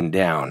rounding up and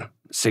down,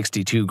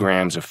 62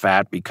 grams of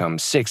fat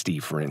becomes 60,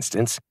 for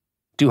instance.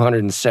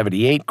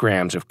 278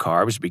 grams of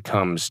carbs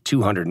becomes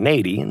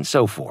 280, and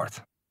so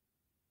forth.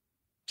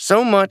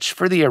 So much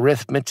for the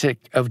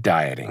arithmetic of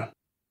dieting.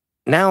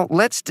 Now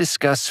let's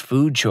discuss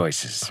food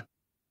choices.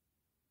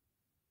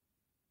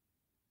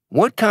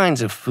 What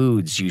kinds of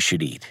foods you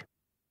should eat?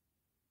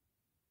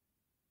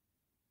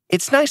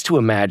 It's nice to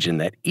imagine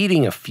that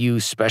eating a few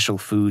special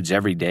foods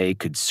every day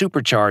could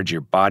supercharge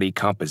your body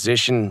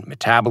composition,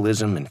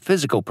 metabolism, and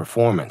physical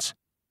performance.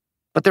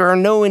 But there are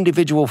no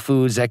individual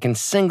foods that can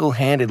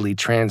single-handedly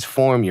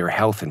transform your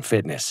health and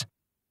fitness.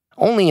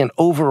 Only an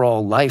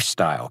overall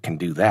lifestyle can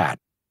do that.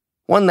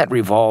 One that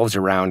revolves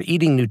around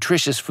eating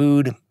nutritious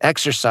food,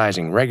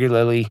 exercising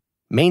regularly,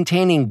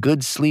 maintaining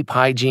good sleep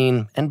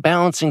hygiene, and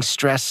balancing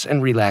stress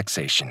and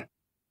relaxation.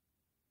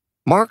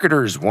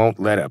 Marketers won't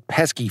let a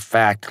pesky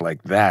fact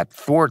like that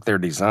thwart their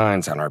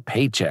designs on our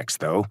paychecks,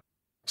 though.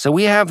 So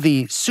we have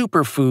the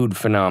superfood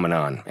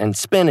phenomenon, and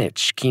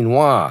spinach,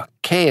 quinoa,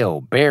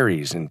 kale,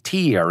 berries, and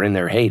tea are in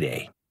their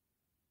heyday.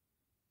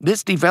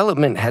 This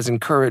development has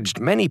encouraged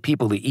many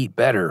people to eat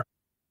better,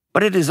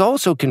 but it has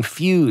also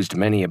confused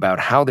many about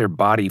how their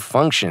body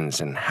functions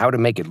and how to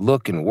make it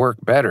look and work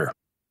better.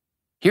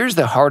 Here's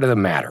the heart of the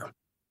matter.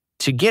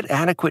 To get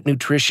adequate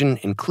nutrition,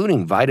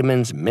 including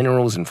vitamins,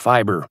 minerals, and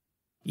fiber,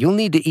 you'll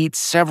need to eat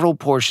several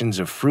portions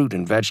of fruit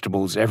and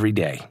vegetables every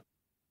day.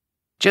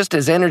 Just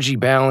as energy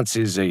balance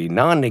is a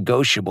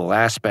non-negotiable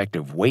aspect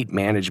of weight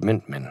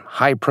management and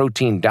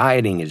high-protein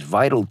dieting is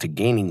vital to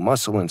gaining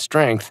muscle and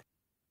strength,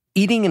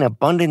 eating an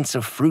abundance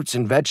of fruits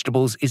and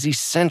vegetables is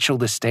essential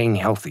to staying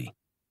healthy.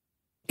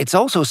 It's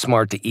also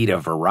smart to eat a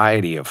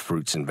variety of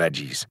fruits and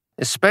veggies,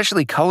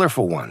 especially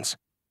colorful ones,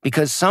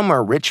 because some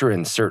are richer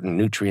in certain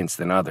nutrients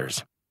than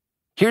others.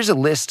 Here's a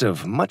list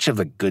of much of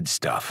the good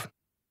stuff: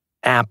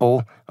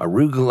 apple,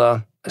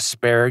 arugula,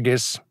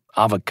 asparagus,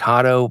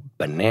 avocado,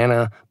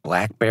 banana,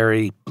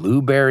 blackberry,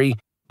 blueberry,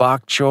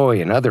 bok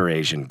choy and other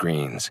Asian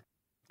greens,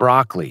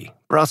 broccoli,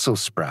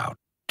 Brussels sprout,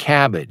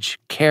 cabbage,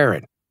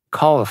 carrot,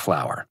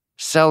 cauliflower,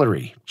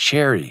 celery,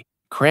 cherry,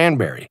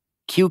 cranberry,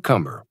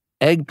 cucumber,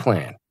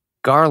 eggplant,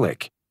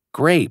 garlic,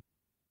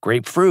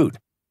 grapefruit,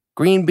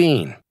 green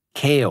bean,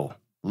 kale,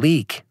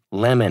 leek,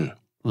 lemon,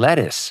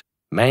 lettuce,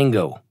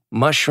 mango,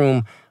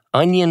 mushroom,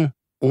 onion,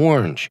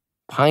 orange,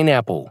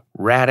 pineapple,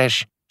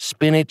 radish,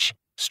 spinach,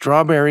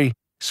 strawberry,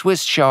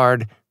 Swiss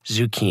chard,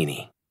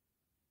 zucchini.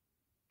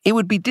 It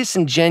would be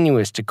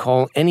disingenuous to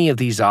call any of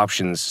these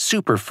options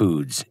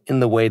superfoods in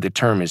the way the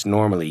term is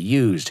normally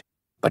used,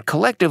 but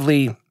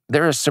collectively,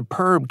 they're a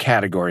superb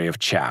category of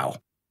chow.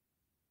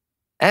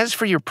 As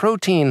for your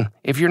protein,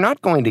 if you're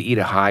not going to eat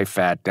a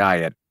high-fat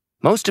diet,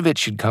 most of it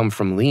should come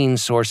from lean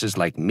sources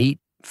like meat,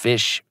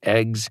 fish,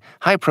 eggs,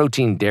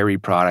 high-protein dairy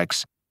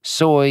products,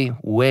 soy,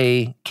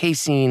 whey,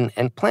 casein,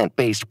 and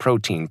plant-based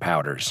protein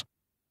powders.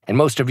 And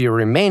most of your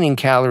remaining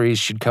calories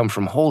should come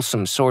from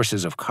wholesome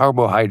sources of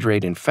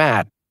carbohydrate and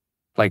fat,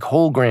 like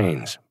whole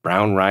grains,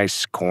 brown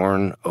rice,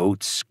 corn,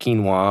 oats,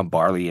 quinoa,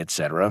 barley,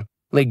 etc.,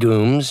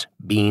 legumes,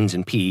 beans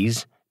and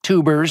peas,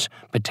 tubers,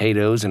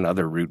 potatoes and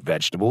other root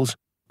vegetables,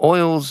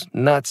 oils,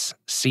 nuts,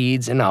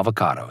 seeds, and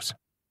avocados.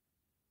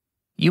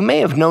 You may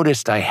have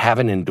noticed I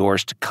haven't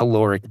endorsed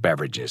caloric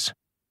beverages.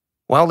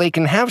 While they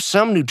can have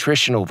some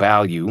nutritional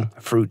value,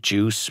 fruit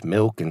juice,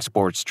 milk, and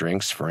sports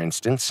drinks, for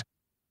instance,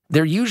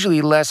 they're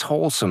usually less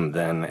wholesome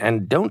than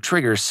and don't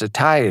trigger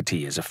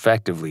satiety as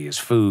effectively as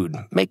food,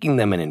 making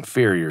them an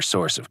inferior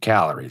source of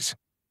calories.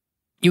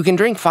 You can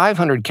drink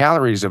 500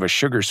 calories of a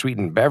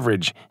sugar-sweetened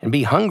beverage and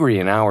be hungry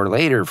an hour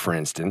later, for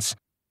instance,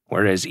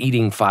 whereas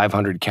eating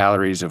 500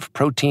 calories of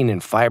protein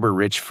and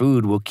fiber-rich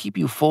food will keep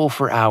you full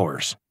for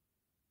hours.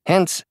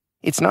 Hence,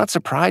 it's not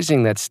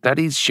surprising that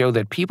studies show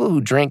that people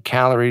who drink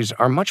calories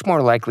are much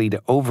more likely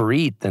to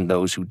overeat than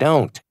those who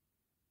don't.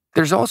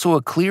 There's also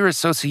a clear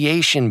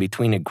association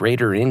between a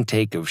greater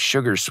intake of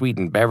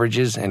sugar-sweetened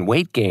beverages and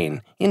weight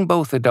gain in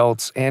both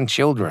adults and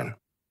children.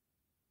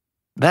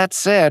 That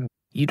said,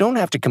 you don't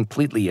have to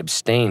completely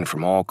abstain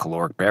from all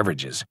caloric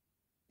beverages,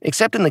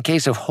 except in the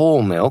case of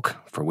whole milk,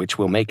 for which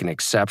we'll make an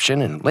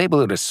exception and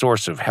label it a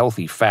source of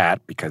healthy fat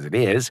because it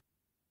is.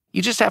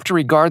 You just have to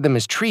regard them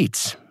as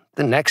treats,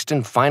 the next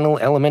and final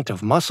element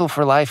of Muscle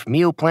for Life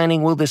meal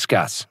planning we'll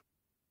discuss.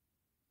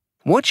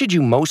 What should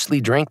you mostly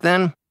drink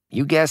then?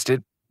 You guessed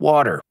it.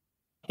 Water.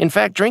 In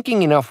fact,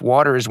 drinking enough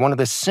water is one of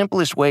the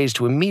simplest ways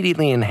to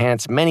immediately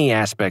enhance many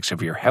aspects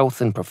of your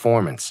health and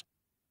performance.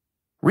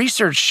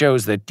 Research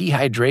shows that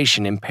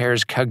dehydration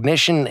impairs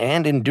cognition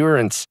and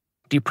endurance,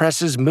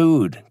 depresses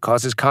mood,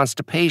 causes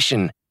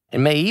constipation,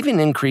 and may even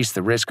increase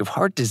the risk of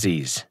heart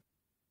disease.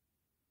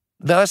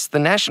 Thus, the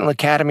National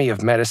Academy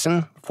of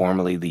Medicine,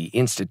 formerly the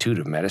Institute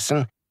of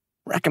Medicine,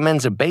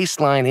 recommends a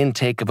baseline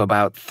intake of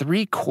about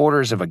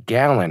 3/4 of a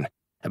gallon,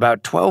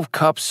 about 12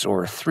 cups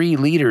or 3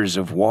 liters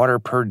of water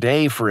per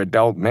day for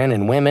adult men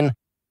and women,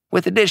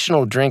 with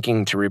additional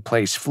drinking to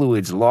replace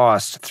fluids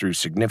lost through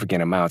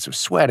significant amounts of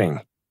sweating.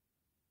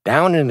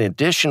 Down an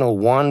additional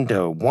 1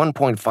 to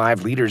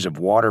 1.5 liters of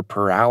water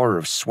per hour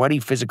of sweaty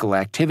physical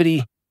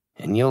activity,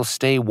 and you'll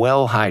stay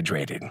well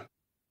hydrated.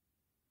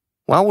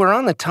 While we're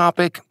on the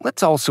topic,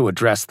 let's also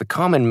address the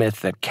common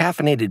myth that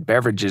caffeinated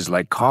beverages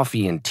like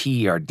coffee and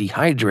tea are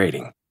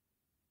dehydrating.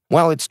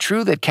 While it's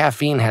true that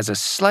caffeine has a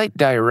slight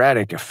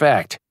diuretic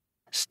effect,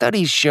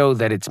 studies show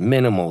that it's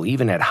minimal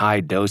even at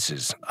high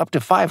doses, up to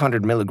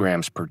 500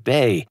 milligrams per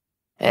day,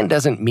 and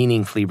doesn't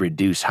meaningfully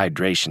reduce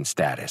hydration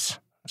status.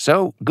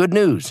 So, good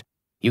news,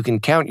 you can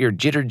count your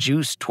jitter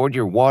juice toward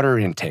your water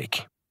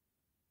intake.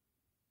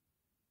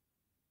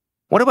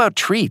 What about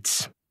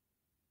treats?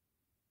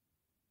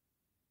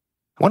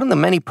 One of the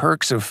many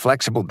perks of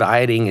flexible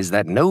dieting is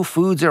that no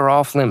foods are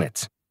off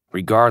limits,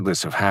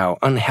 regardless of how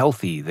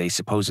unhealthy they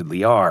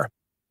supposedly are,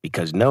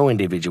 because no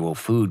individual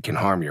food can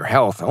harm your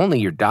health, only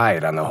your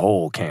diet on the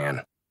whole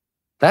can.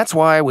 That's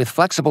why with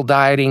flexible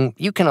dieting,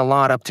 you can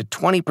allot up to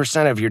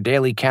 20% of your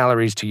daily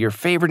calories to your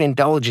favorite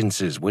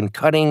indulgences when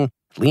cutting,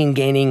 lean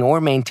gaining,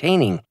 or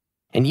maintaining,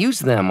 and use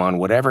them on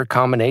whatever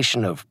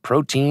combination of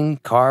protein,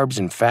 carbs,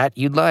 and fat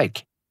you'd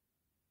like.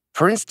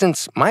 For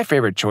instance, my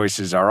favorite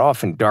choices are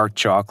often dark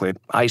chocolate,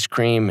 ice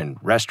cream, and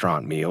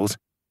restaurant meals,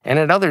 and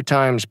at other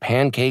times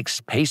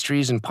pancakes,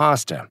 pastries, and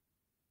pasta.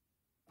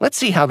 Let's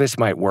see how this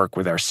might work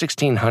with our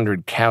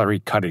 1,600 calorie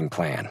cutting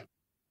plan.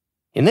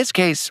 In this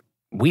case,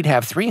 we'd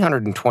have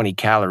 320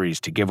 calories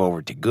to give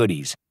over to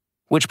goodies,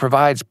 which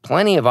provides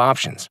plenty of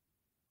options.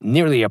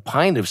 Nearly a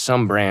pint of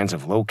some brands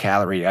of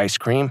low-calorie ice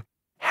cream,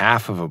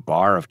 half of a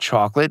bar of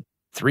chocolate,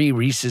 3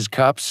 Reese's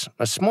cups,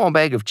 a small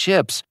bag of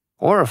chips,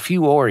 or a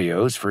few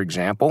Oreos, for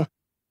example.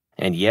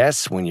 And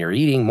yes, when you're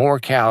eating more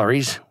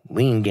calories,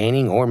 lean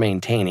gaining or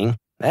maintaining,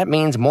 that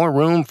means more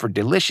room for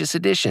delicious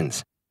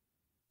additions.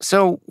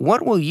 So,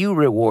 what will you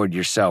reward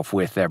yourself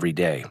with every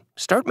day?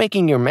 Start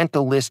making your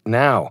mental list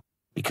now,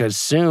 because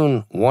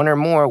soon one or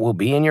more will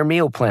be in your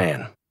meal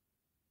plan.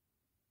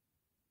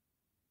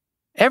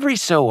 Every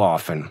so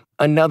often,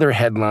 another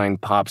headline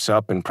pops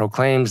up and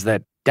proclaims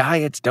that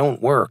diets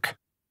don't work.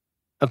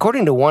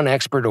 According to one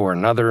expert or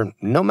another,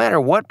 no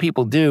matter what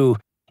people do,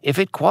 if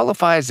it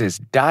qualifies as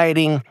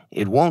dieting,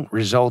 it won't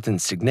result in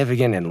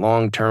significant and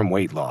long-term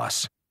weight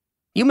loss.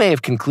 You may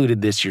have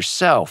concluded this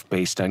yourself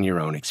based on your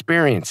own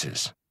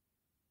experiences.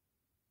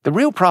 The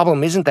real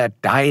problem isn't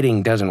that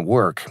dieting doesn't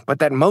work, but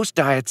that most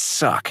diets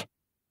suck.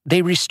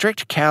 They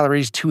restrict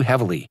calories too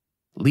heavily,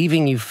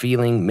 leaving you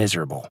feeling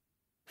miserable.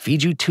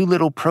 Feed you too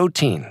little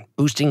protein,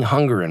 boosting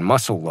hunger and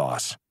muscle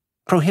loss.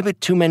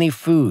 Prohibit too many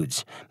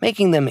foods,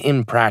 making them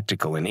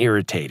impractical and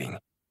irritating.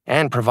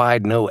 And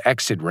provide no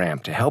exit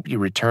ramp to help you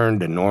return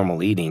to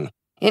normal eating,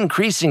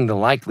 increasing the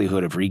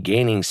likelihood of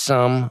regaining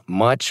some,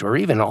 much, or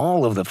even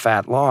all of the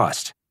fat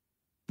lost.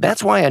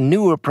 That's why a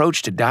new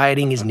approach to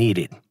dieting is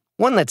needed,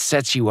 one that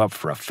sets you up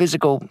for a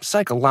physical,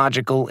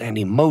 psychological, and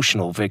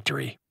emotional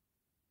victory.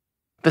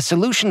 The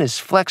solution is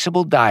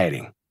flexible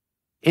dieting.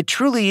 It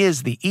truly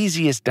is the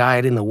easiest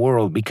diet in the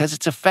world because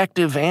it's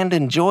effective and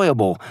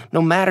enjoyable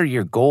no matter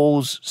your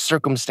goals,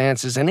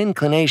 circumstances, and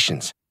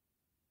inclinations.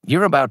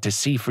 You're about to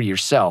see for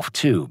yourself,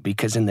 too,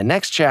 because in the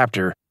next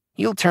chapter,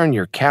 you'll turn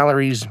your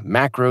calories,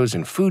 macros,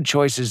 and food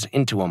choices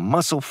into a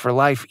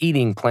muscle-for-life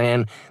eating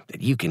plan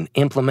that you can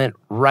implement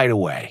right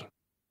away.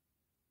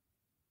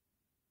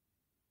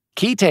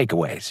 Key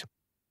takeaways.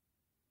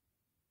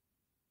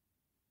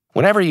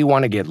 Whenever you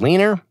want to get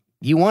leaner,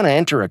 you want to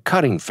enter a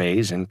cutting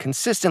phase and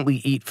consistently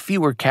eat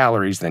fewer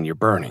calories than you're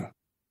burning.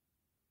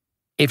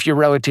 If you're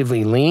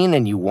relatively lean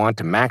and you want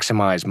to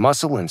maximize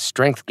muscle and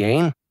strength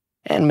gain,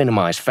 and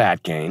minimize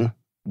fat gain,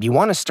 you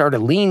want to start a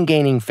lean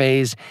gaining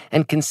phase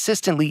and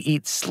consistently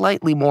eat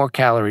slightly more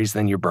calories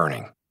than you're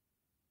burning.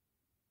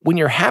 When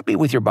you're happy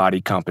with your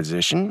body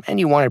composition and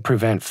you want to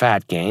prevent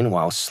fat gain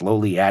while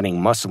slowly adding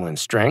muscle and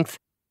strength,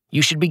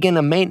 you should begin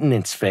a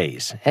maintenance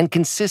phase and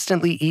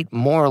consistently eat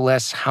more or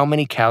less how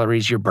many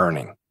calories you're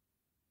burning.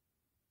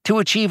 To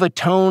achieve a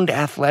toned,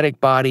 athletic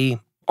body,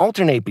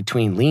 alternate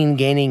between lean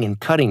gaining and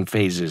cutting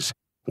phases,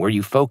 where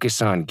you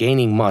focus on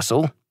gaining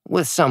muscle,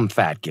 with some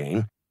fat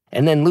gain,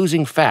 and then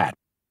losing fat,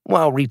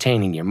 while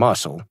retaining your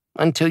muscle,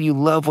 until you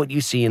love what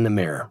you see in the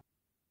mirror.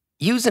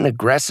 Use an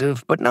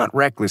aggressive but not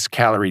reckless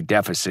calorie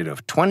deficit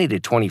of 20 to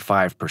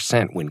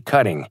 25% when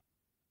cutting.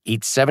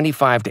 Eat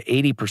 75 to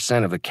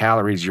 80% of the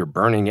calories you're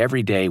burning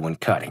every day when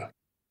cutting.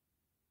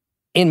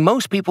 In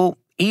most people,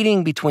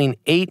 eating between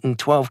 8 and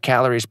 12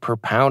 calories per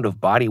pound of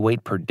body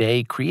weight per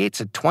day creates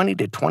a 20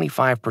 to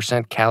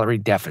 25% calorie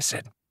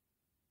deficit.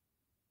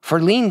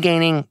 For lean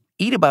gaining,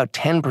 eat about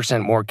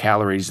 10% more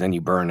calories than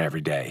you burn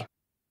every day.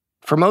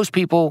 For most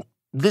people,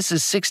 this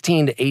is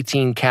 16 to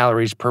 18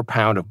 calories per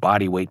pound of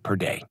body weight per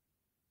day.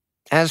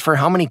 As for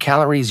how many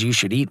calories you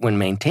should eat when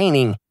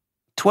maintaining,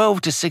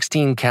 12 to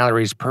 16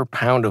 calories per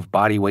pound of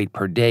body weight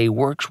per day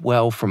works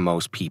well for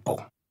most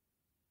people.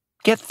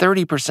 Get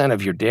 30%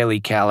 of your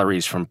daily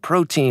calories from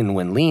protein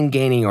when lean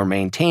gaining or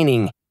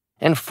maintaining,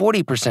 and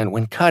 40%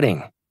 when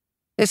cutting.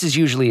 This is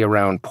usually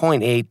around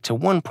 0.8 to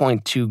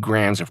 1.2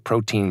 grams of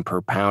protein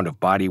per pound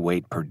of body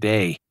weight per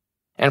day,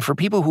 and for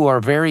people who are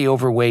very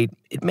overweight,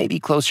 it may be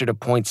closer to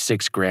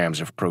 0.6 grams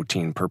of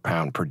protein per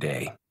pound per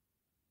day.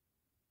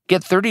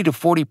 Get 30 to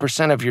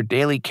 40% of your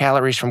daily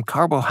calories from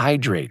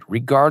carbohydrate,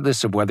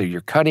 regardless of whether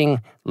you're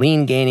cutting,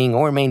 lean gaining,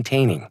 or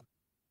maintaining.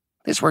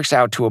 This works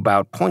out to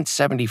about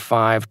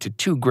 0.75 to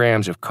 2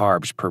 grams of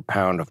carbs per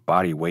pound of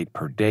body weight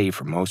per day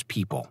for most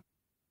people.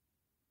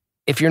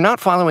 If you're not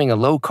following a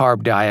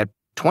low-carb diet,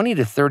 20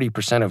 to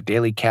 30% of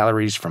daily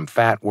calories from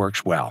fat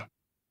works well.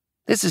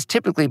 This is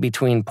typically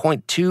between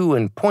 0.2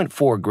 and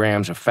 0.4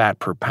 grams of fat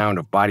per pound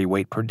of body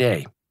weight per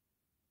day.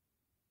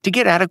 To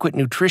get adequate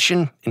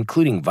nutrition,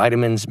 including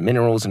vitamins,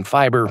 minerals, and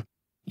fiber,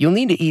 you'll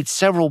need to eat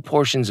several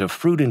portions of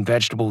fruit and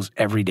vegetables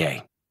every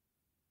day.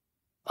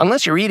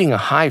 Unless you're eating a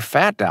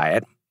high-fat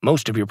diet,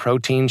 most of your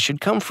protein should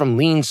come from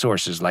lean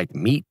sources like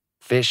meat,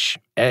 fish,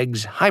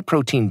 eggs,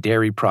 high-protein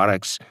dairy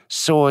products,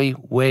 soy,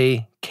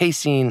 whey,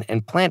 casein,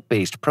 and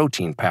plant-based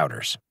protein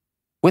powders.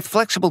 With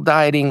flexible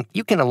dieting,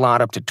 you can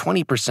allot up to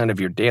 20% of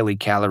your daily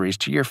calories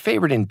to your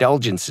favorite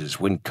indulgences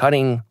when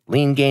cutting,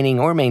 lean gaining,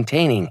 or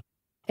maintaining,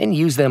 and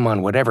use them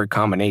on whatever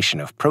combination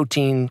of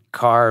protein,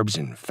 carbs,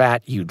 and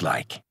fat you'd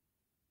like.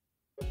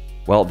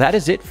 Well, that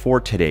is it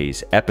for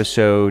today's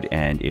episode,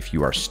 and if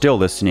you are still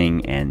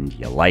listening and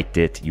you liked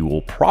it, you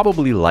will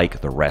probably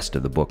like the rest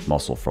of the book,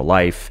 Muscle for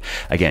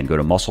Life. Again, go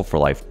to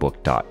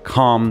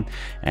muscleforlifebook.com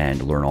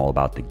and learn all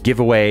about the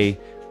giveaway,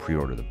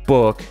 pre-order the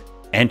book,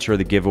 enter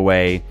the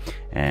giveaway,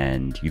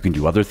 and you can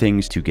do other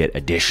things to get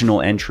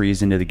additional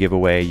entries into the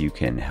giveaway. You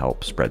can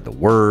help spread the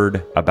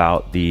word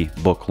about the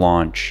book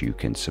launch. You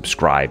can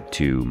subscribe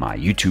to my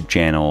YouTube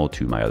channel,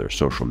 to my other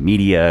social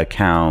media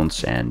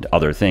accounts, and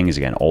other things.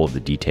 Again, all of the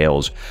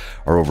details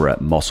are over at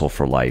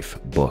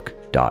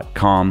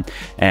muscleforlifebook.com.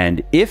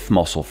 And if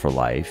Muscle for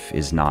Life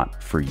is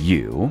not for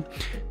you,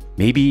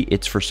 maybe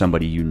it's for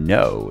somebody you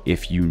know.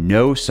 If you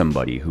know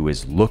somebody who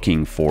is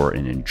looking for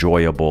an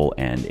enjoyable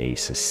and a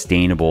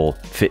sustainable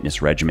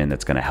fitness regimen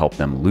that's going to help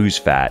them lose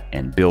fat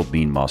and build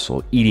lean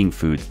muscle, eating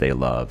foods they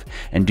love,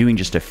 and doing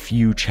just a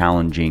few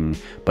challenging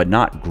but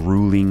not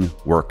grueling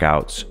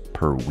workouts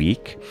per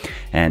week,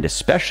 and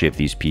especially if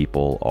these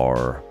people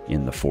are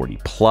in the 40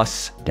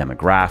 plus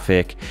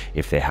demographic,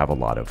 if they have a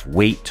lot of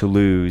weight to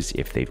lose,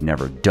 if they've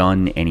never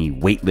done any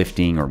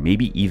weightlifting or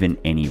maybe even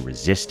any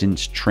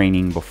resistance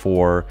training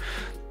before,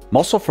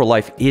 Muscle for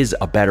Life is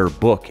a better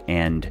book,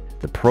 and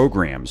the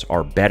programs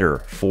are better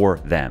for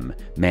them,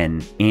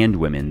 men and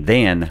women,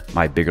 than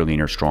my Bigger,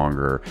 Leaner,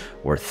 Stronger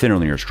or Thinner,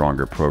 Leaner,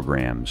 Stronger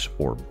programs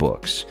or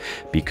books.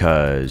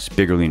 Because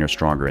Bigger, Leaner,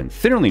 Stronger and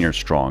Thinner, Leaner,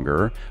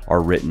 Stronger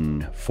are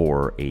written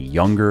for a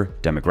younger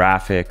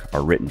demographic,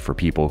 are written for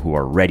people who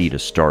are ready to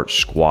start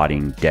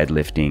squatting,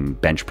 deadlifting,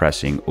 bench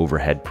pressing,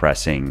 overhead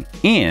pressing,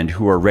 and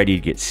who are ready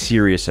to get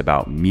serious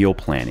about meal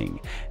planning.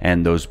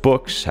 And those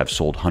books have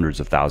sold hundreds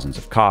of thousands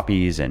of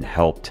copies and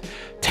helped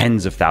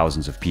tens of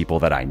thousands of people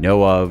that I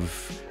know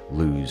of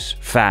lose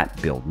fat,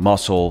 build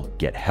muscle,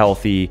 get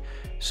healthy.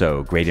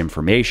 So great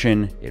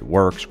information, it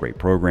works, great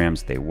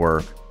programs, they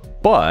work.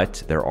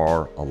 But there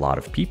are a lot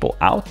of people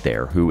out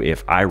there who,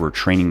 if I were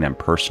training them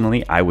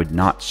personally, I would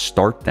not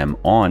start them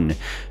on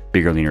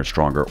Bigger, Leaner,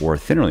 Stronger or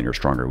Thinner, Leaner,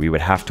 Stronger. We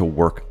would have to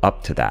work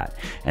up to that.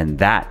 And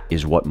that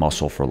is what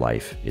Muscle for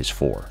Life is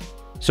for.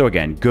 So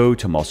again, go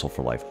to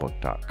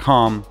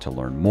muscleforlifebook.com to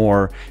learn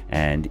more.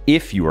 And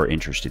if you are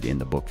interested in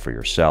the book for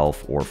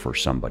yourself or for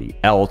somebody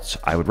else,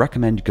 I would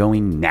recommend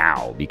going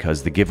now,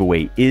 because the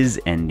giveaway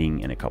is ending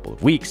in a couple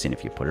of weeks. And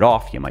if you put it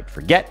off, you might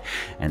forget,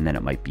 and then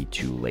it might be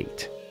too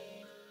late.